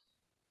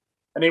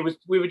 And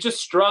we were just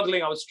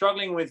struggling. I was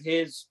struggling with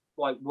his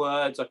like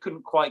words. I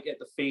couldn't quite get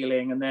the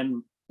feeling. And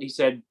then he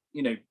said,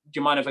 you know, do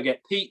you mind if I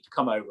get Pete to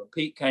come over?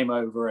 Pete came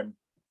over, and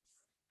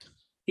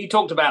he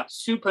talked about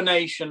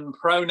supination,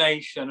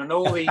 pronation, and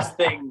all these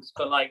things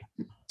for like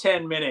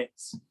 10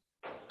 minutes.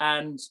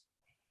 And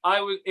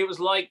it was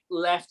like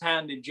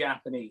left-handed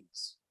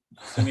Japanese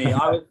to me.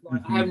 I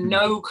have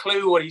no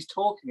clue what he's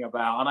talking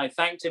about. And I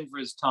thanked him for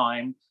his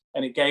time.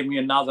 And it gave me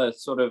another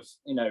sort of,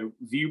 you know,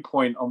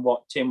 viewpoint on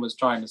what Tim was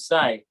trying to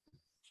say.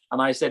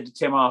 And I said to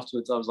Tim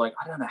afterwards, I was like,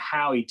 I don't know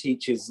how he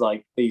teaches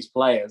like these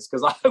players,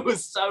 because I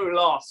was so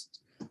lost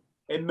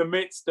in the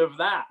midst of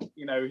that,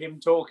 you know,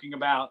 him talking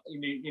about,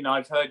 you know,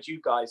 I've heard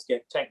you guys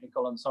get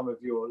technical on some of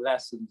your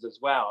lessons as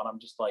well. And I'm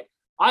just like,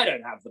 I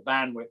don't have the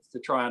bandwidth to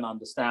try and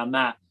understand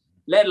that,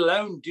 let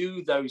alone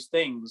do those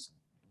things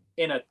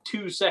in a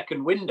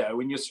 2-second window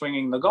when you're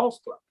swinging the golf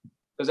club,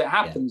 because it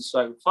happens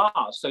so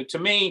fast. So to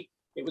me,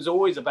 it was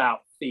always about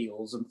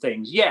feels and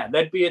things. Yeah,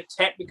 there'd be a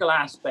technical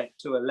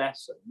aspect to a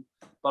lesson,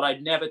 but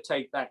I'd never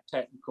take that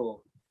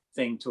technical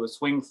thing to a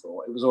swing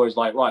thought. It was always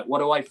like, right, what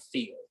do I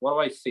feel? What do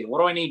I feel? What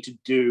do I need to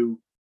do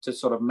to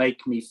sort of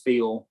make me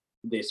feel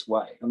this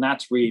way? And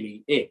that's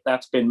really it.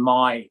 That's been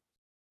my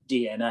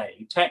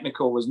DNA.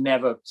 Technical was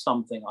never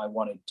something I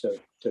wanted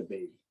to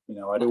be. You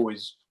know, I'd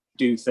always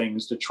do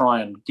things to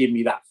try and give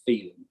me that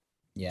feeling.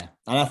 Yeah.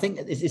 And I think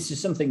it's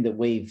just something that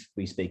we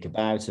speak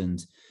about.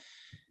 And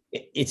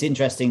it's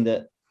interesting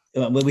that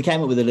we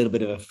came up with a little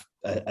bit of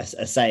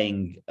a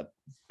saying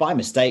by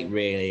mistake,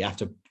 really,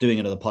 after doing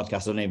another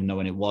podcast. I don't even know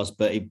when it was,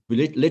 but it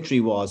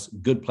literally was,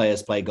 good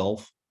players play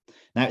golf.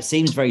 Now, it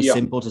seems very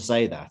simple to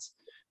say that,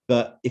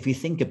 but if you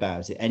think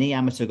about it, any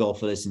amateur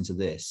golfer listening to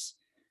this,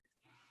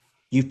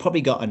 you've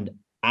probably got an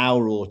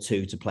hour or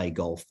two to play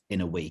golf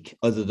in a week,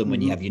 other than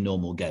when you have your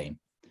normal game.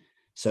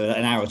 So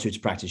an hour or two to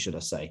practice, should I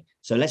say.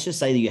 So let's just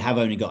say that you have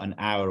only got an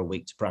hour a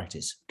week to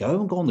practice.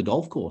 Go on the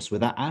golf course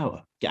with that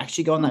hour. You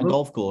actually go on that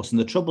golf course. And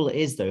the trouble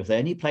is, though, if they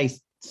only play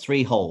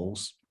 3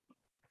 holes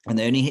and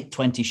they only hit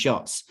 20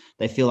 shots,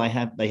 they feel they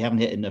haven't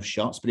hit enough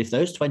shots. But if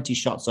those 20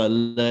 shots are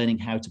learning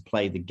how to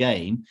play the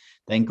game,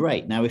 then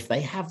great. Now, if they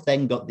have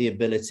then got the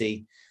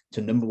ability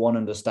to, number one,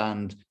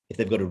 understand if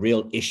they've got a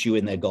real issue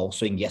in their golf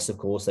swing, yes, of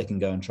course, they can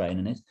go and train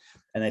in it.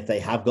 And if they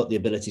have got the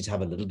ability to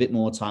have a little bit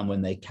more time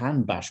when they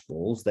can bash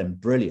balls, then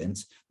brilliant.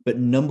 But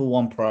number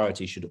one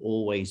priority should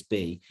always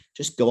be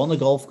just go on the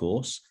golf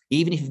course.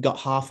 Even if you've got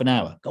half an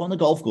hour, go on the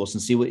golf course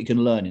and see what you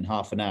can learn in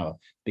half an hour,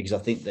 because I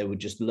think they would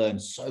just learn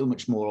so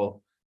much more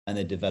and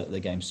they develop the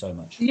game so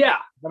much. Yeah.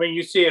 I mean,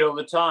 you see it all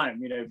the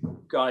time, you know,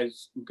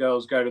 guys and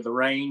girls go to the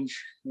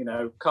range, you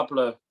know, couple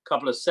of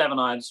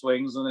 7-iron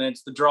swings, and then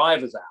it's the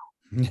drivers out,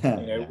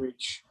 you know,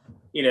 which,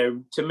 you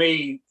know, to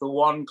me, the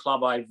one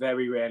club I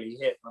very rarely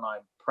hit when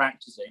I'm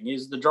practicing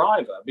is the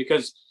driver,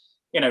 because,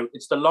 you know,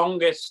 it's the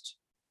longest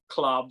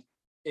club.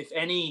 If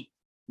any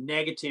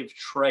negative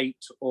trait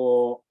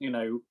or, you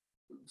know,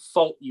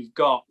 fault you've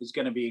got is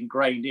going to be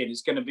ingrained in,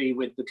 it's going to be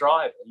with the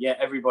driver. Yet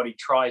everybody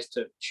tries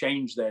to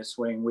change their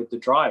swing with the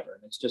driver,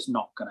 and it's just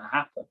not going to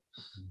happen.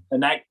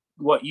 And that,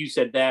 what you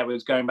said there,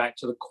 was going back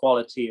to the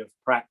quality of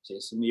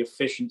practice and the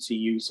efficiency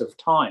use of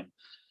time.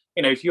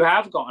 You know, if you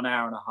have got an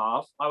hour and a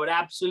half, I would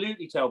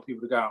absolutely tell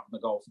people to go out on the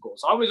golf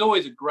course. I was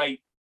always a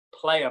great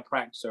player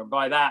practicer, and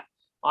by that,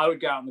 I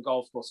would go out on the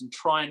golf course and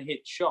try and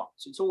hit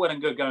shots. It's all well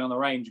and good going on the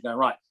range and going,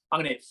 right, I'm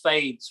going to hit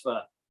fades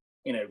for,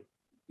 you know,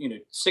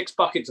 6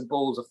 buckets of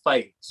balls of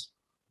fades.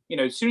 You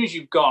know, as soon as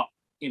you've got,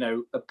 you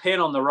know, a pin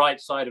on the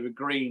right side of a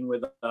green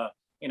with a,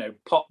 you know,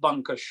 pot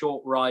bunker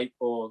short right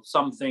or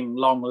something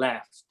long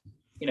left,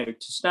 to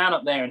stand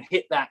up there and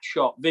hit that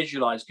shot,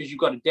 visualize, because you've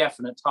got a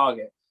definite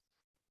target.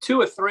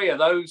 2 or 3 of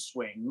those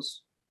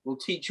swings will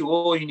teach you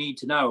all you need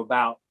to know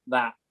about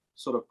that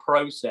sort of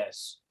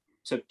process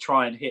to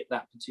try and hit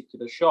that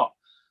particular shot.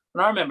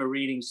 And I remember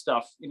reading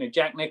stuff,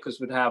 Jack Nicklaus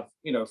would have,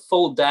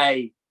 full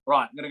day,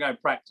 right, I'm going to go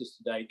and practice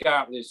today. Go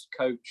out with his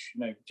coach,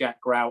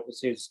 Jack Grout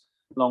was his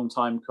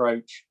longtime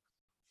coach.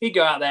 He'd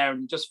go out there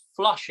and just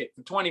flush it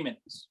for 20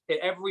 minutes, hit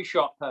every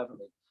shot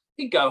perfectly.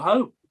 He'd go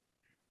home.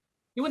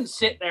 He wouldn't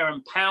sit there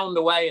and pound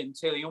away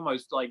until he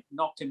almost like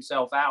knocked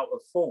himself out of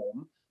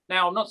form.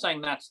 Now, I'm not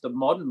saying that's the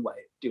modern way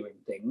of doing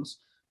things,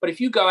 but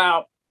if you go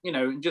out,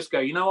 and just go,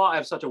 I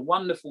have such a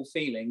wonderful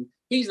feeling.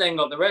 He's then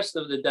got the rest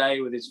of the day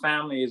with his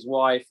family, his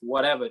wife,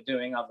 whatever,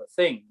 doing other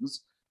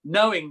things,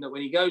 knowing that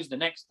when he goes the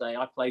next day,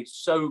 I played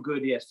so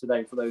good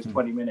yesterday for those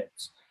 20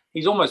 minutes.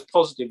 He's almost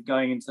positive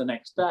going into the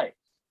next day.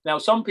 Now,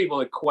 some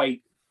people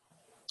equate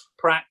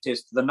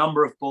practice to the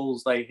number of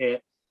balls they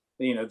hit,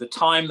 the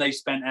time they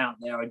spent out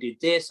there. I did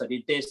this, I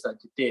did this, I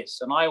did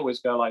this. And I always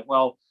go like,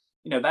 well,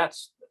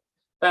 that's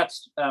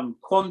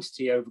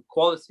quantity over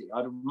quality.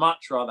 I'd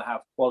much rather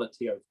have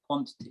quality over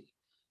quantity.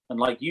 And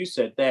like you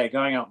said there,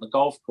 going out on the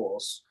golf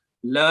course,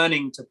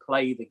 learning to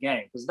play the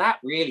game, because that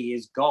really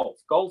is golf.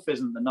 Golf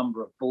isn't the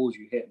number of balls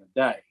you hit in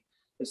a day.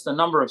 It's the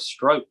number of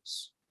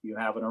strokes you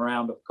have in a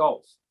round of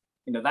golf.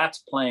 That's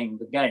playing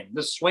the game.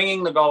 There's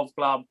swinging the golf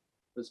club,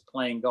 there's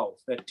playing golf.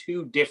 They're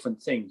 2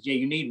 different things. Yeah,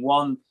 you need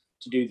one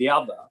to do the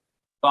other,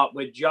 but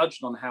we're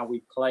judged on how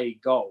we play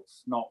golf,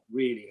 not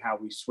really how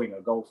we swing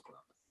a golf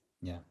club.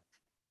 Yeah.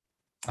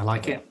 I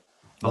like it.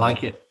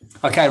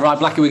 Okay, right,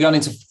 Blackie, we're going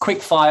into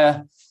quick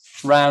fire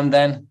round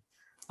then.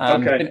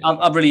 Okay.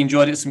 I've really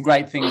enjoyed it. Some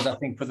great things, I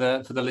think, for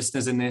the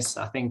listeners in this.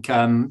 I think,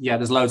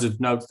 there's loads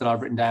of notes that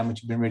I've written down,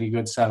 which have been really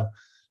good. So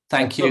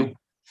thank you.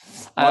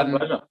 My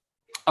pleasure.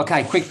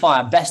 Okay, quick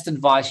fire. Best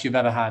advice you've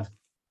ever had?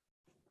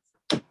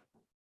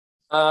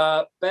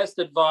 Best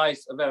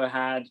advice I've ever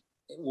had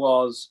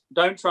was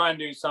don't try and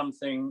do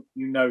something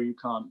you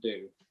can't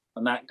do.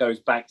 And that goes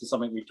back to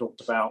something we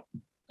talked about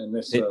in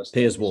this.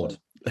 Piers Ward.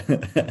 I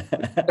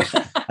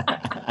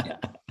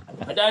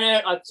don't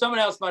know. Someone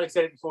else might have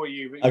said it before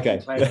you.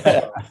 Okay.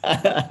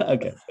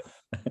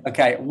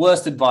 Okay.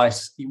 Worst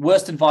advice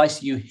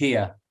you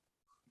hear?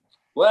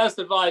 Worst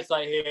advice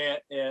I hear,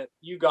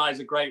 you guys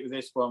are great with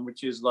this one,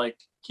 which is like,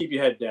 keep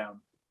your head down.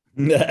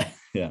 Yeah.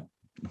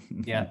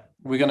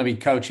 We're going to be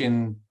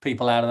coaching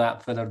people out of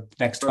that for the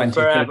next 20,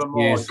 30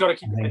 years. You've got to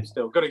keep your head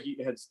still. Got to keep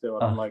your head still.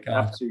 And I'm like,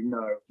 absolutely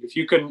no. If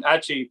you can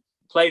actually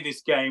play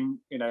this game,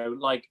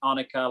 like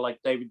Annika,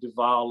 like David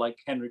Duval, like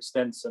Henrik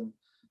Stenson,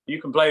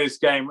 you can play this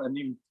game, and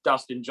even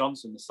Dustin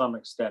Johnson to some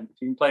extent.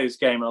 If you can play this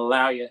game and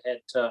allow your head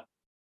to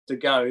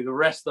go, the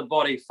rest of the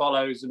body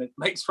follows, and it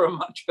makes for a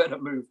much better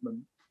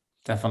movement.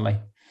 Definitely.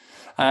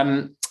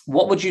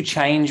 What would you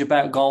change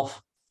about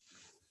golf?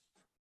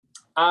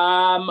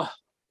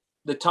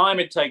 The time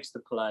it takes to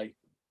play,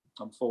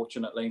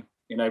 unfortunately.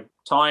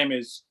 Time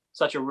is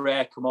such a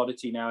rare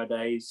commodity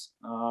nowadays.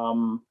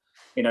 4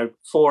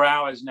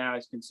 hours now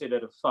is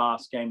considered a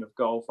fast game of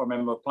golf. I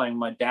remember playing with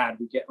my dad.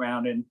 We'd get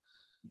around in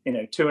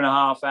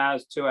 2.5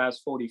 hours, 2 hours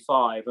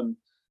 45. And,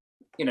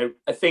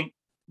 I think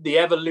the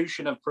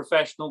evolution of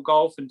professional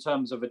golf in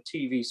terms of a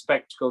TV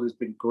spectacle has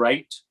been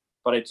great,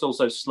 but it's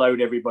also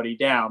slowed everybody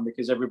down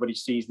because everybody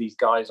sees these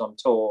guys on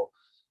tour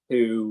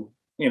who,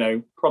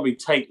 probably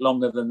take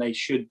longer than they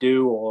should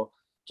do, or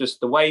just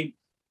the way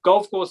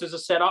golf courses are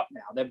set up now.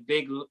 They're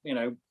big,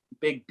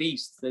 big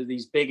beasts. They're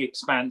these big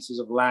expanses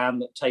of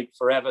land that take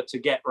forever to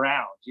get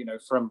round,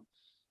 from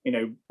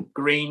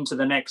green to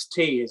the next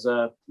tee is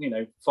a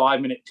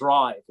 5-minute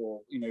drive,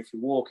 or if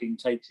you're walking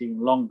takes even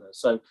longer.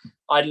 So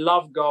I'd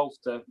love golf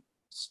to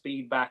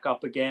speed back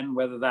up again,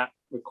 whether that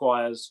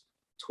requires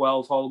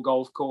 12-hole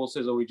golf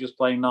courses or we just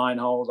play 9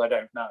 holes, I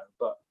don't know,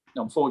 but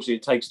unfortunately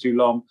it takes too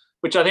long,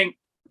 which I think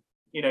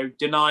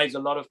denies a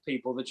lot of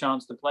people the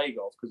chance to play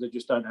golf because they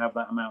just don't have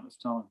that amount of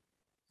time.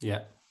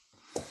 Yeah,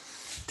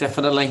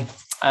 definitely.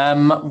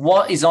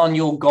 What is on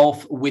your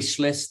golf wish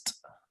list?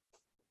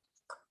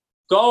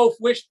 Golf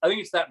wish, I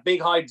think it's that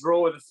big high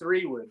draw with a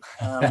 3-wood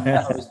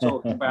I was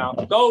talking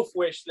about. Golf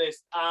wish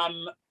list. I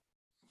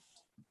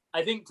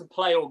think to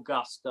play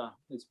Augusta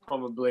is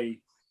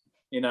probably,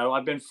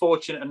 I've been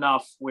fortunate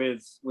enough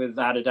with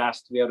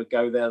Adidas to be able to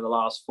go there the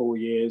last 4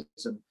 years,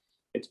 and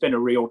it's been a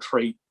real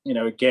treat.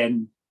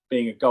 Again,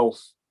 being a golf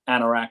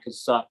anorak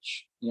as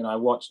such, I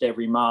watched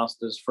every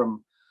Masters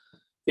from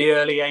the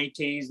early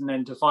 80s, and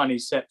then to finally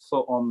set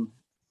foot on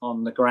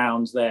the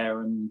grounds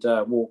there and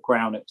walk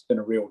around, it's been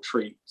a real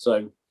treat.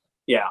 So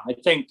yeah, I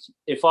think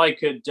if I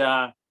could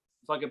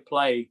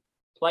play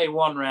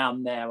one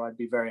round there, I'd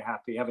be very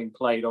happy. Having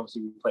played,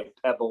 obviously we played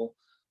Pebble,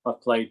 I've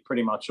played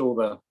pretty much all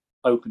the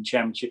Open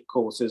Championship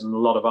courses and a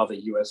lot of other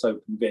US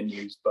Open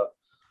venues, but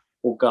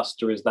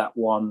Augusta is that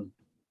one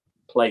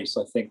place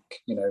I think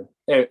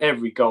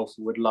every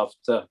golfer would love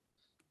to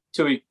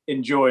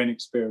enjoy and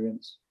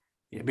experience.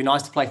 It'd be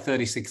nice to play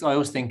 36. I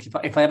always think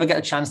if I ever get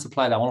a chance to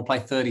play that, I want to play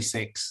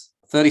 36.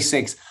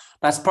 36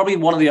 That's probably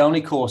one of the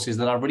only courses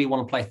that I really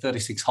want to play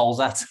 36 holes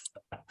at.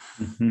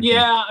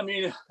 Yeah, I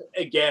mean,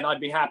 again, I'd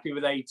be happy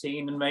with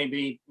 18 and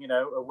maybe,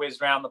 a whiz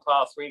round the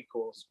par 3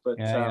 course. But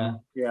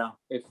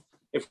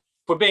if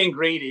we're being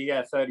greedy,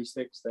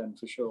 36 then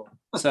for sure.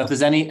 So if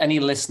there's any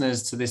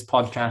listeners to this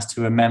podcast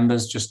who are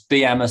members, just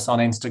DM us on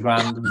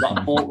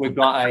Instagram. We've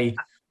got a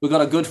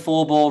good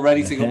 4-ball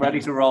ready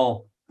to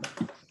roll.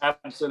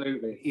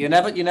 Absolutely. You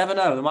never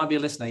know. There might be a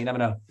listener. You never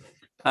know.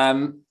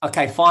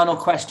 Okay, final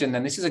question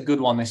then. This is a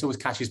good one. This always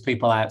catches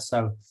people out.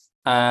 So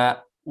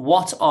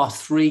what are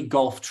 3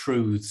 golf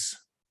truths?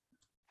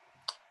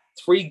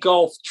 3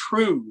 golf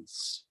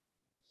truths.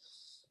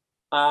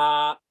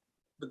 The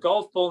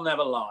golf ball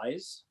never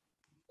lies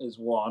is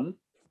one.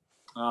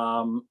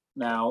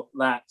 Now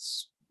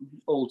that's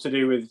all to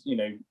do with,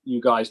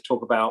 you guys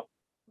talk about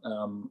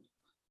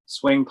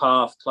swing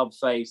path, club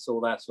face,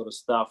 all that sort of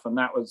stuff. And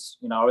that was,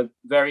 I was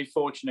very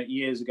fortunate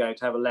years ago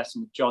to have a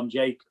lesson with John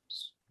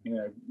Jacobs,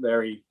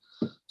 very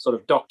sort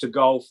of Dr.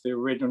 Golf, the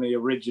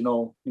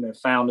original,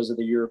 founders of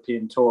the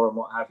European Tour and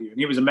what have you. And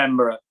he was a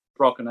member at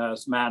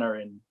Brockenhurst Manor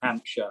in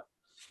Hampshire.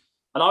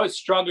 And I was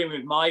struggling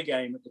with my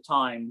game at the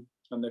time.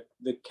 And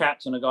the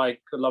captain, a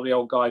lovely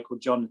old guy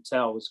called John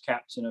Nattell, was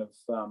captain of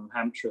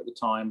Hampshire at the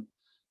time.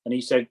 And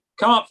he said,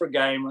 come up for a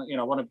game.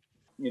 I want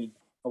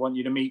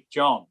you to meet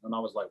John. And I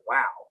was like,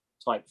 wow,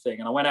 type thing.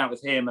 And I went out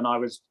with him and I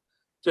was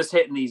just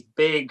hitting these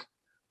big,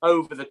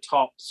 over the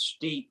top,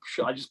 steep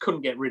shots. I just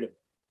couldn't get rid of it.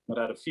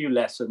 I had a few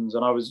lessons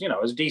and I was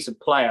a decent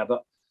player,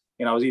 but,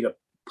 I was either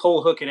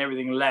pull hooking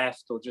everything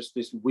left or just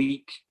this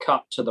weak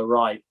cut to the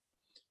right.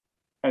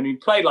 And he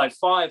played like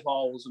 5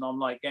 holes and I'm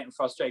like getting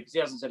frustrated because he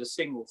hasn't said a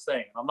single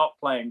thing. I'm not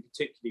playing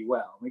particularly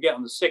well. And we get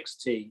on the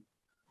 6th tee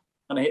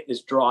and I hit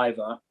this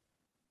driver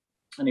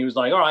and he was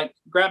like, all right,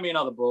 grab me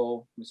another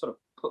ball. We sort of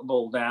put the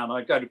ball down.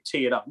 I go to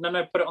tee it up. No,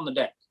 put it on the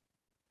deck.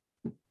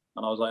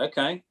 And I was like,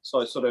 okay.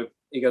 So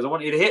he goes, I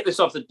want you to hit this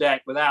off the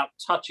deck without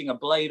touching a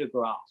blade of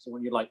grass. I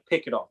want you to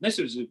pick it off. And this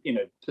was,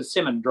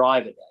 persimmon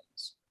driver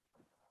days.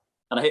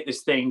 And I hit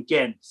this thing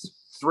again,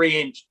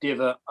 3-inch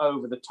divot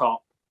over the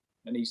top.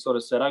 And he sort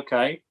of said,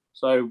 okay,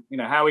 so,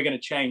 how are we going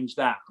to change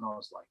that? And I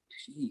was like,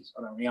 geez,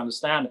 I don't really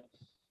understand it.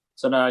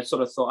 So now I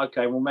sort of thought,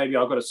 okay, well, maybe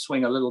I've got to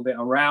swing a little bit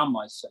around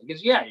myself.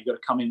 Because, you've got to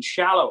come in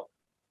shallower.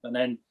 And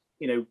then,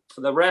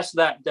 for the rest of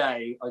that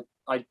day,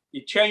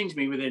 it changed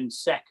me within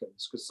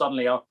seconds because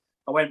suddenly I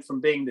went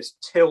from being this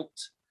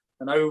tilt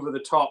and over the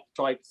top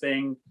type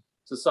thing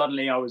to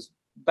suddenly I was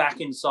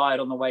back inside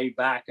on the way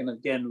back. And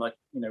again,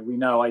 we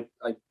know I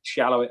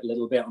shallow it a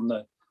little bit on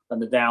the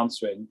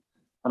downswing.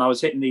 And I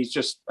was hitting these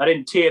I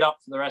didn't tee it up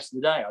for the rest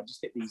of the day. I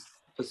just hit these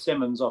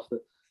persimmons off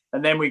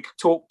and then we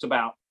talked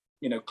about,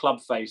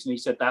 club face. And he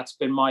said, that's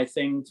been my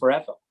thing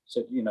forever. He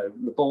said,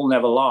 the ball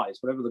never lies,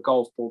 whatever the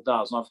golf ball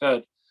does. And I've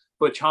heard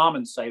Butch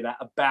Harmon say that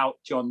about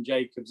John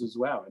Jacobs as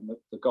well. And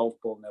the golf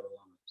ball never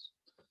lies.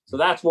 So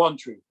that's one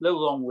truth, a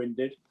little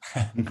long-winded.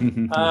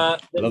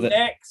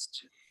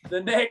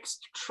 The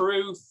next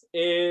truth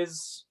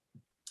is,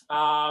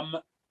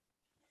 I've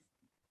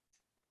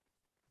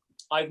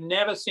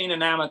never seen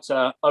an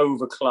amateur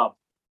over club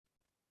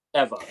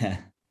ever.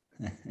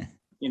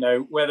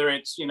 Whether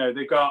it's,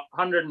 they've got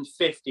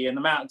 150 and the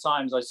amount of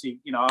times I see,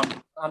 I'm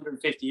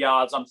 150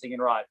 yards, I'm thinking,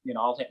 right,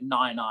 I'll hit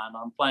 9-iron.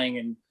 I'm playing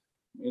in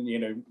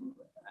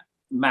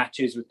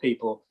matches with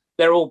people.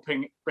 They're all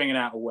bringing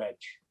out a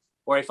wedge.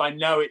 Or if I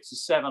know it's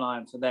a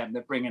 7-iron for them,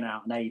 they're bringing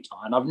out an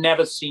 8-iron. I've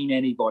never seen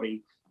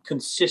anybody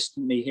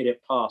consistently hit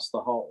it past the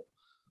hole.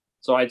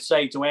 So I'd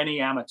say to any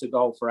amateur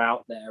golfer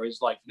out there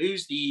is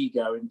lose the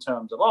ego in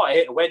terms of, I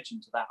hit a wedge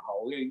into that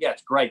hole. Yeah,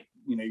 it's great.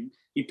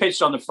 He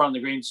pitched on the front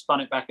of the green,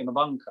 spun it back in the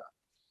bunker.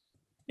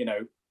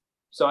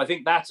 So I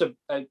think that's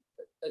a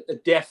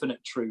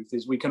definite truth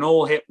is we can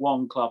all hit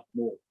one club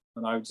more.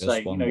 And I would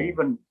say,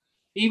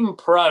 even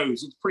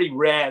pros, it's pretty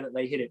rare that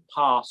they hit it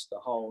past the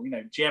hole.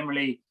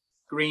 Generally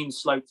green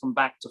slope from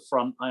back to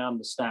front. I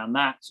understand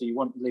that. So you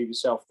want to leave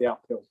yourself the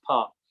uphill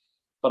putt.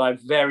 But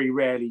I've very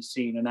rarely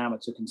seen an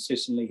amateur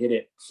consistently hit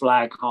it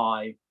flag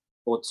high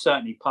or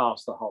certainly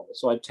past the hole.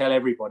 So I'd tell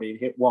everybody to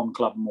hit one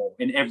club more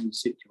in every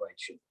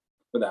situation,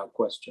 without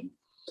question.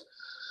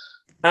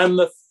 And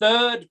the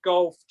third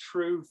golf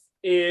truth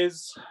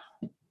is,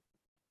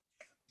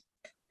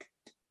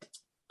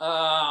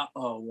 oh,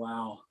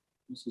 wow,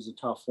 this is a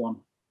tough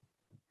one.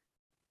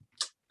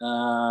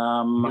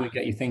 Really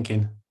get you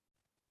thinking.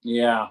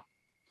 Yeah.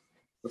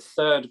 The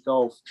third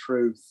golf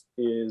truth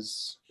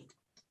is,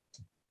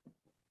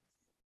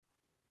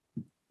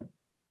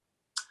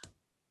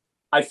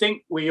 I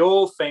think we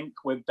all think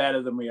we're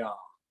better than we are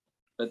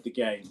at the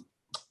game.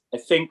 I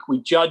think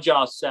we judge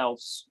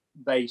ourselves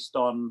based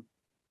on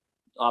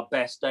our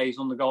best days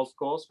on the golf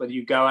course. Whether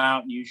you go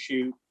out and you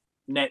shoot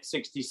net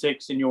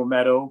 66 in your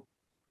medal,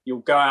 you'll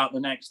go out the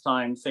next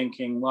time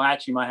thinking, well,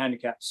 actually my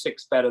handicap's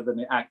 6 better than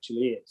it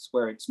actually is,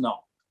 where it's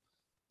not.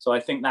 So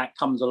I think that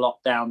comes a lot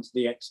down to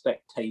the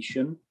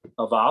expectation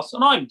of us.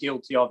 And I'm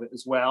guilty of it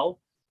as well.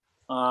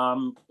 I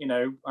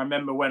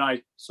remember when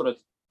I sort of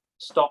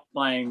stopped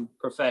playing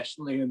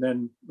professionally and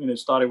then,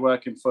 started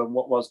working for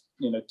what was,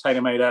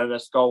 TaylorMade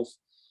Adidas Golf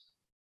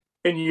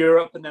in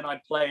Europe, and then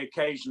I'd play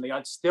occasionally,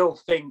 I'd still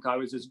think I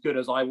was as good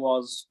as I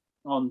was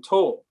on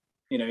tour,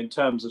 in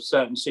terms of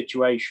certain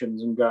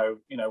situations, and go,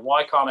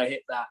 why can't I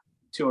hit that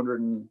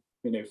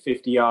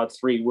 250-yard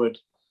 3-wood,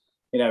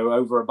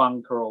 over a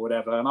bunker or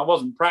whatever? And I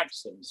wasn't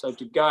practicing. So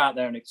to go out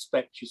there and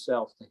expect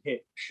yourself to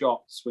hit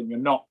shots when you're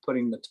not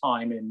putting the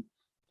time in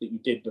that you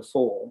did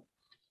before.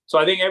 So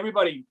I think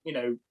everybody,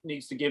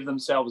 needs to give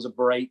themselves a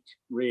break,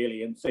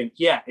 really, and think,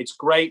 yeah, it's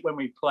great when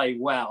we play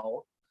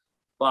well,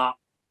 but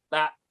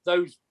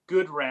those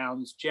good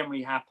rounds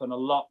generally happen a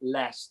lot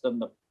less than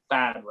the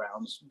bad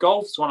rounds.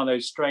 Golf's one of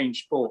those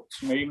strange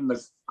sports. Even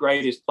the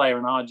greatest player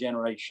in our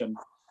generation,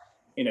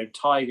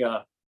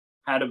 Tiger,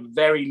 had a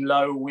very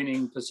low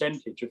winning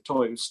percentage of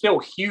tour. It was still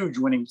huge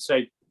winning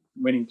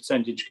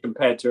percentage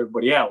compared to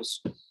everybody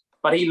else,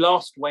 but he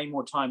lost way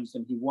more times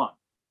than he won.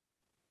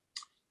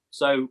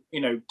 So,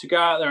 to go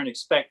out there and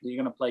expect that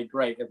you're going to play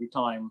great every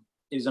time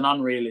is an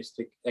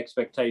unrealistic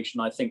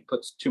expectation. I think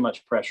puts too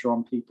much pressure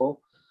on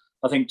people.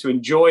 I think to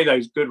enjoy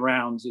those good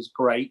rounds is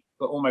great,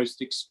 but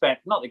almost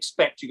not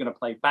expect you're going to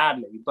play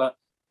badly, but,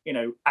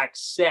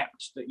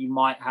 accept that you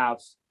might have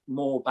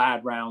more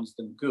bad rounds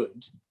than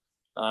good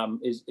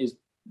is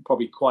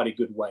probably quite a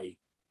good way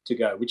to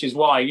go, which is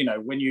why,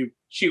 when you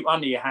shoot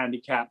under your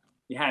handicap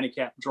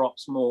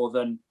drops more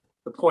than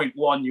the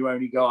 0.1 you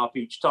only go up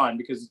each time,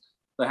 because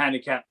the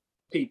handicap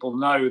people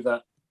know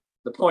that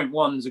the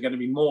 0.1s are going to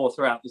be more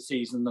throughout the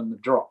season than the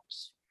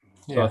drops.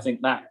 So yeah. I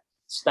think that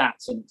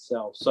stats in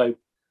itself. So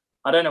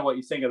I don't know what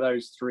you think of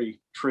those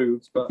three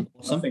truths, but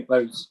awesome. I think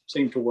those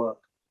seem to work.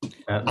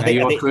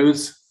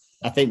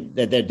 I think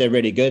they're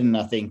really good, and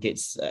I think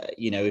it's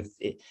if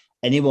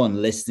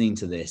anyone listening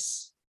to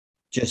this,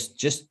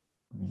 just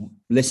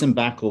listen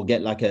back or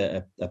get like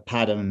a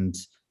pad and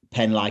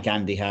pen like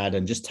Andy had,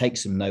 and just take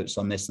some notes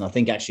on this. And I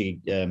think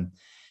actually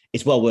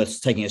it's well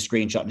worth taking a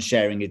screenshot and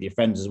sharing with your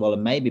friends as well.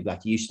 And maybe,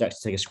 Blackie, you should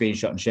actually take a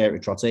screenshot and share it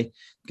with Trotty,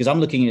 because I'm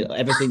looking at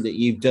everything that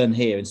you've done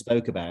here and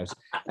spoke about.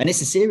 And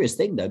it's a serious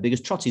thing, though,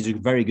 because Trotty's a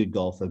very good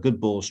golfer,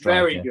 good ball striker.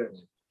 Very good.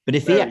 But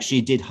if he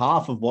actually did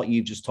half of what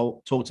you've just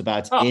talked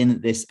about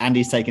in this,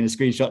 Andy's taking a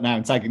screenshot now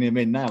and tagging him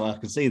in now, I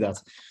can see that.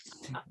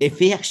 If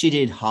he actually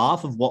did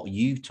half of what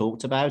you've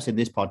talked about in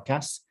this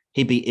podcast,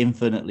 he'd be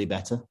infinitely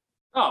better.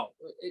 Oh,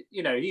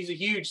 he's a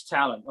huge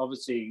talent.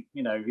 Obviously,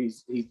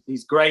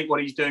 he's great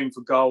what he's doing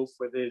for golf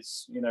with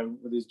his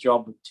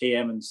job with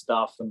TM and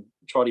stuff and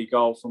Trotty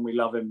Golf, and we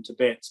love him to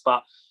bits.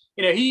 But,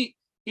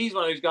 he's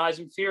one of those guys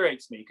who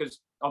infuriates me, because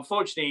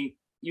unfortunately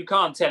you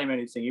can't tell him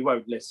anything. He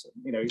won't listen.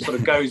 He sort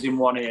of goes in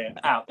one ear,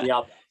 out the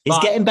other. He's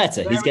getting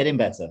better. He's getting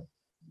better.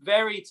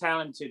 Very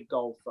talented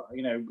golfer.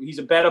 He's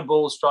a better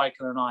ball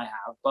striker than I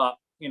have, but,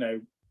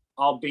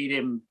 I'll beat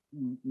him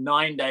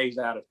 9 days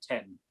out of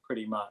 10.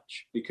 Pretty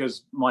much,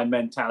 because my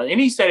mentality, and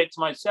he said it to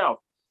myself,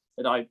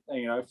 that I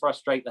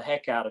frustrate the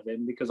heck out of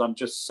him because I'm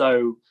just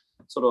so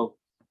sort of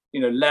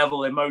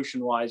level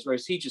emotion wise,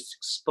 whereas he just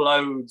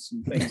explodes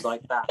and things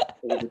like that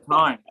all the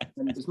time.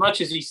 And as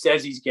much as he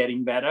says he's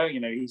getting better,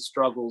 he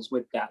struggles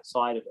with that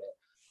side of it,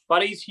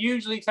 but he's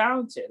hugely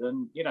talented.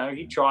 And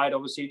he tried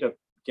obviously to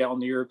get on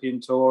the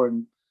European tour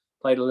and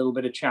played a little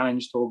bit of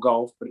Challenge Tour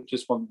golf, but it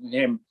just wasn't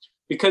him,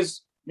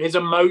 because his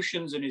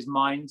emotions and his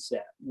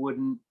mindset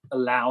wouldn't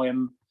allow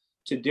him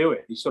to do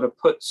it. He sort of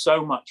put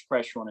so much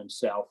pressure on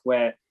himself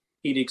where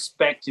he'd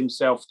expect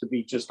himself to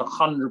be just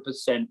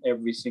 100%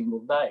 every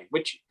single day,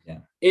 which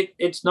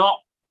it's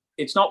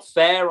not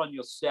fair on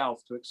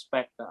yourself to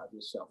expect that of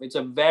yourself. It's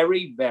a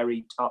very,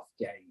 very tough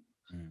game,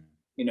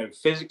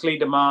 physically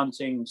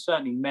demanding,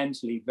 certainly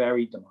mentally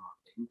very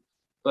demanding,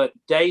 but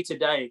day to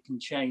day it can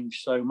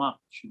change so much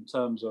in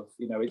terms of,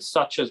 it's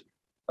such a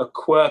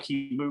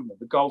quirky movement.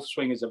 The golf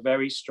swing is a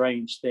very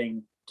strange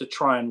thing to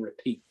try and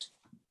repeat.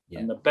 Yeah.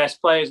 And the best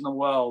players in the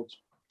world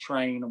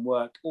train and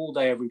work all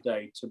day, every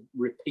day to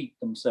repeat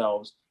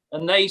themselves,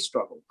 and they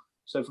struggle.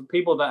 So for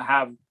people that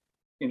have,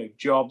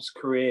 jobs,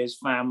 careers,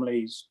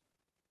 families,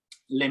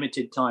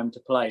 limited time to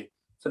play,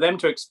 for them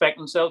to expect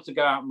themselves to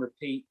go out and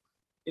repeat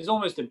is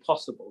almost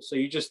impossible. So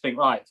you just think,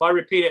 right, if I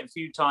repeat it a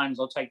few times,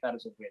 I'll take that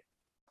as a win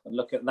and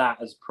look at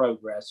that as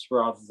progress,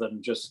 rather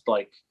than just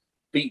like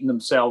beating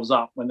themselves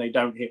up when they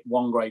don't hit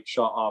one great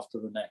shot after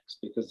the next,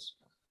 because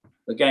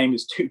the game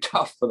is too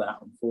tough for that,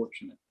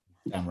 unfortunately.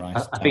 Damn right.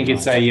 I think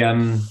it's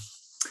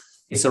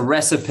a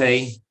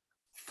recipe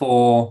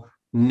for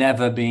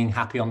never being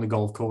happy on the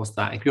golf course.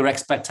 That if your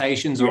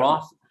expectations are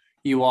off,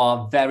 you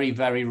are very,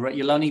 very.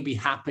 You'll only be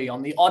happy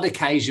on the odd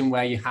occasion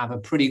where you have a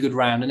pretty good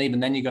round, and even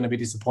then you're going to be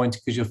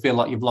disappointed because you'll feel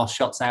like you've lost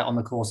shots out on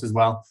the course as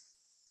well.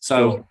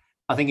 So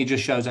I think it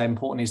just shows how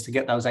important it is to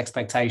get those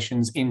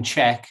expectations in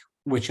check,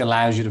 which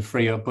allows you to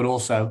free up. But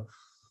also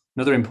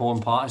another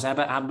important part is how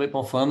about have a bit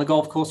more fun on the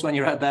golf course when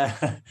you're out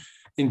there.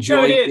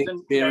 Enjoy the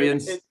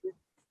experience.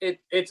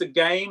 It's a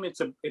game. It's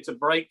a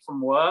break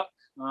from work.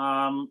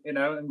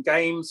 And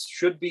games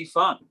should be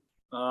fun.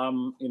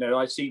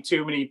 I see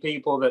too many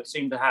people that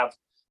seem to have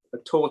a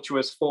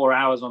tortuous 4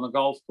 hours on the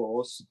golf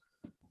course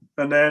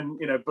And then,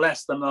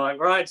 bless them. They're like,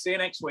 right, see you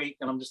next week.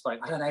 And I'm just like,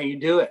 I don't know how you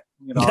do it.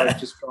 It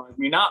just drives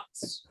me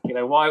nuts.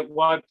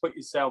 Why put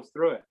yourself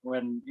through it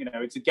when,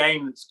 it's a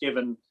game that's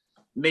given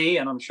me,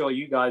 and I'm sure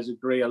you guys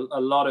agree, a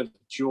lot of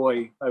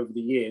joy over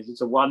the years.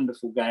 It's a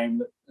wonderful game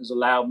that has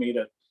allowed me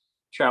to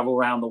travel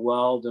around the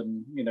world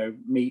and,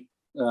 meet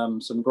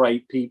some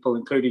great people,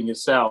 including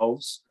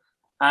yourselves.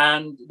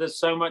 And there's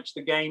so much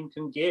the game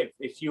can give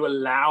if you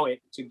allow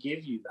it to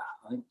give you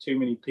that. I think too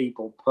many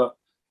people put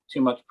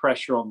too much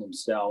pressure on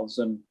themselves,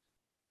 and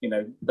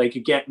they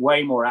could get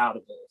way more out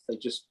of it if they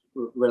just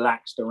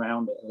relaxed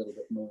around it a little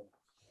bit more.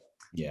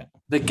 Yeah,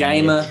 the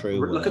gamer.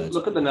 Look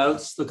at the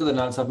notes. Look at the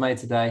notes I've made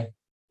today.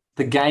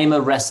 The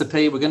gamer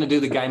recipe. We're going to do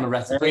the gamer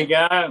recipe. There we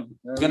go.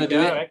 We're going to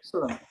do it.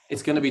 Excellent.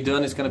 It's going to be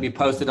done. It's going to be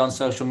posted on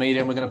social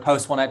media, and we're going to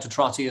post one out to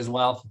Trotty as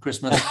well for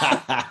Christmas.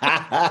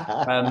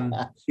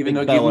 Even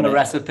though give him a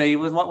recipe.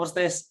 What was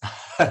this?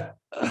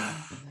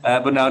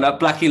 But no,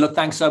 Blackie, look,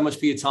 thanks so much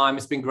for your time.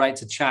 It's been great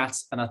to chat,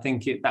 and I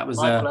think that was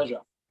my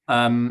pleasure.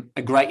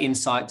 A great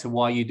insight to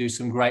why you do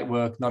some great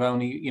work, not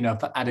only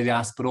for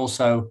Adidas, but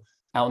also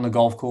out on the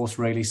golf course,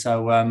 really.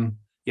 So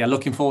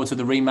looking forward to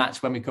the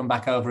rematch when we come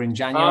back over in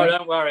January. Oh,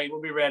 don't worry,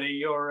 we'll be ready.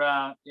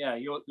 Your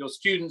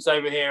students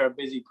over here are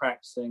busy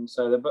practicing,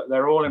 so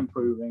they're all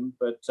improving.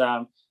 But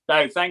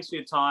no, thanks for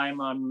your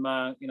time. I'm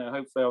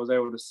hopefully I was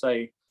able to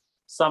say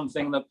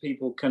something that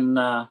people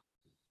can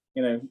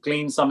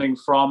glean something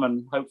from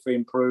and hopefully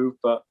improve.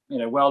 But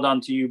well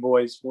done to you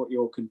boys for what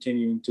you're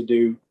continuing to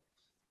do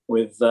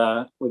with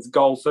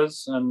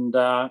golfers. And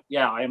I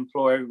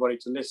implore everybody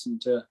to listen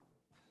to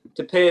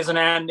Piers and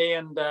Andy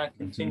and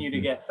continue to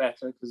get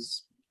better,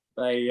 because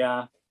they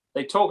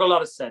talk a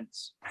lot of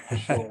sense, for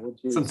sure, which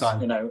is,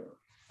 sometimes.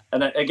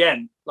 And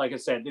again, like I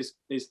said,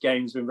 this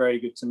game's been very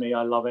good to me.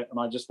 I love it, and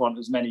I just want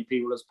as many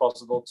people as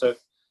possible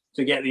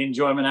to get the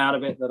enjoyment out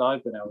of it that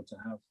I've been able to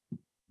have.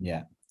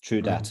 Yeah,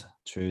 true that.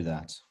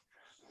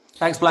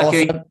 Thanks,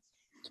 Blackie. Awesome.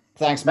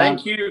 Thanks, man.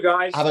 Thank you,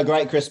 guys. Have a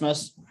great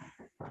Christmas.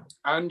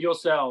 And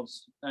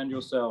yourselves.